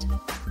podcast.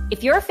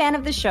 If you're a fan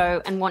of the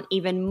show and want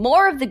even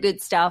more of the good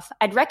stuff,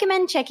 I'd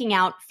recommend checking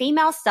out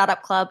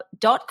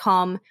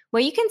femalestartupclub.com,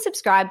 where you can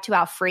subscribe to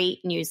our free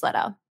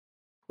newsletter.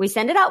 We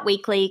send it out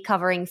weekly,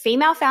 covering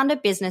female founder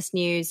business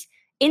news,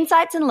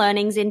 insights and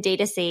learnings in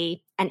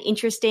D2C, and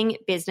interesting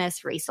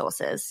business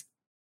resources.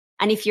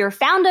 And if you're a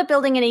founder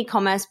building an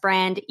e-commerce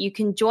brand, you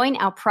can join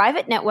our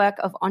private network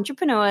of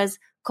entrepreneurs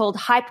called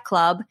Hype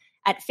Club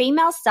at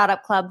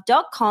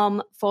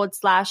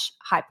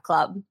femalestartupclub.com/Hype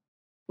Club.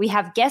 We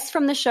have guests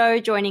from the show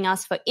joining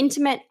us for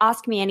intimate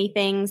Ask Me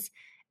Anythings,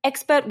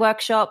 expert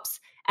workshops,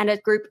 and a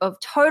group of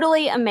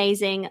totally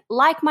amazing,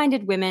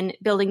 like-minded women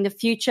building the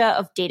future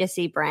of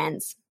D2C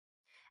brands.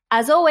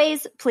 As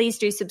always, please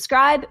do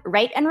subscribe,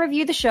 rate and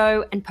review the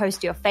show, and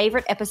post your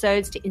favorite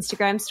episodes to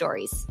Instagram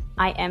stories.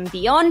 I am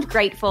beyond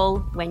grateful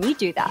when you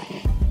do that.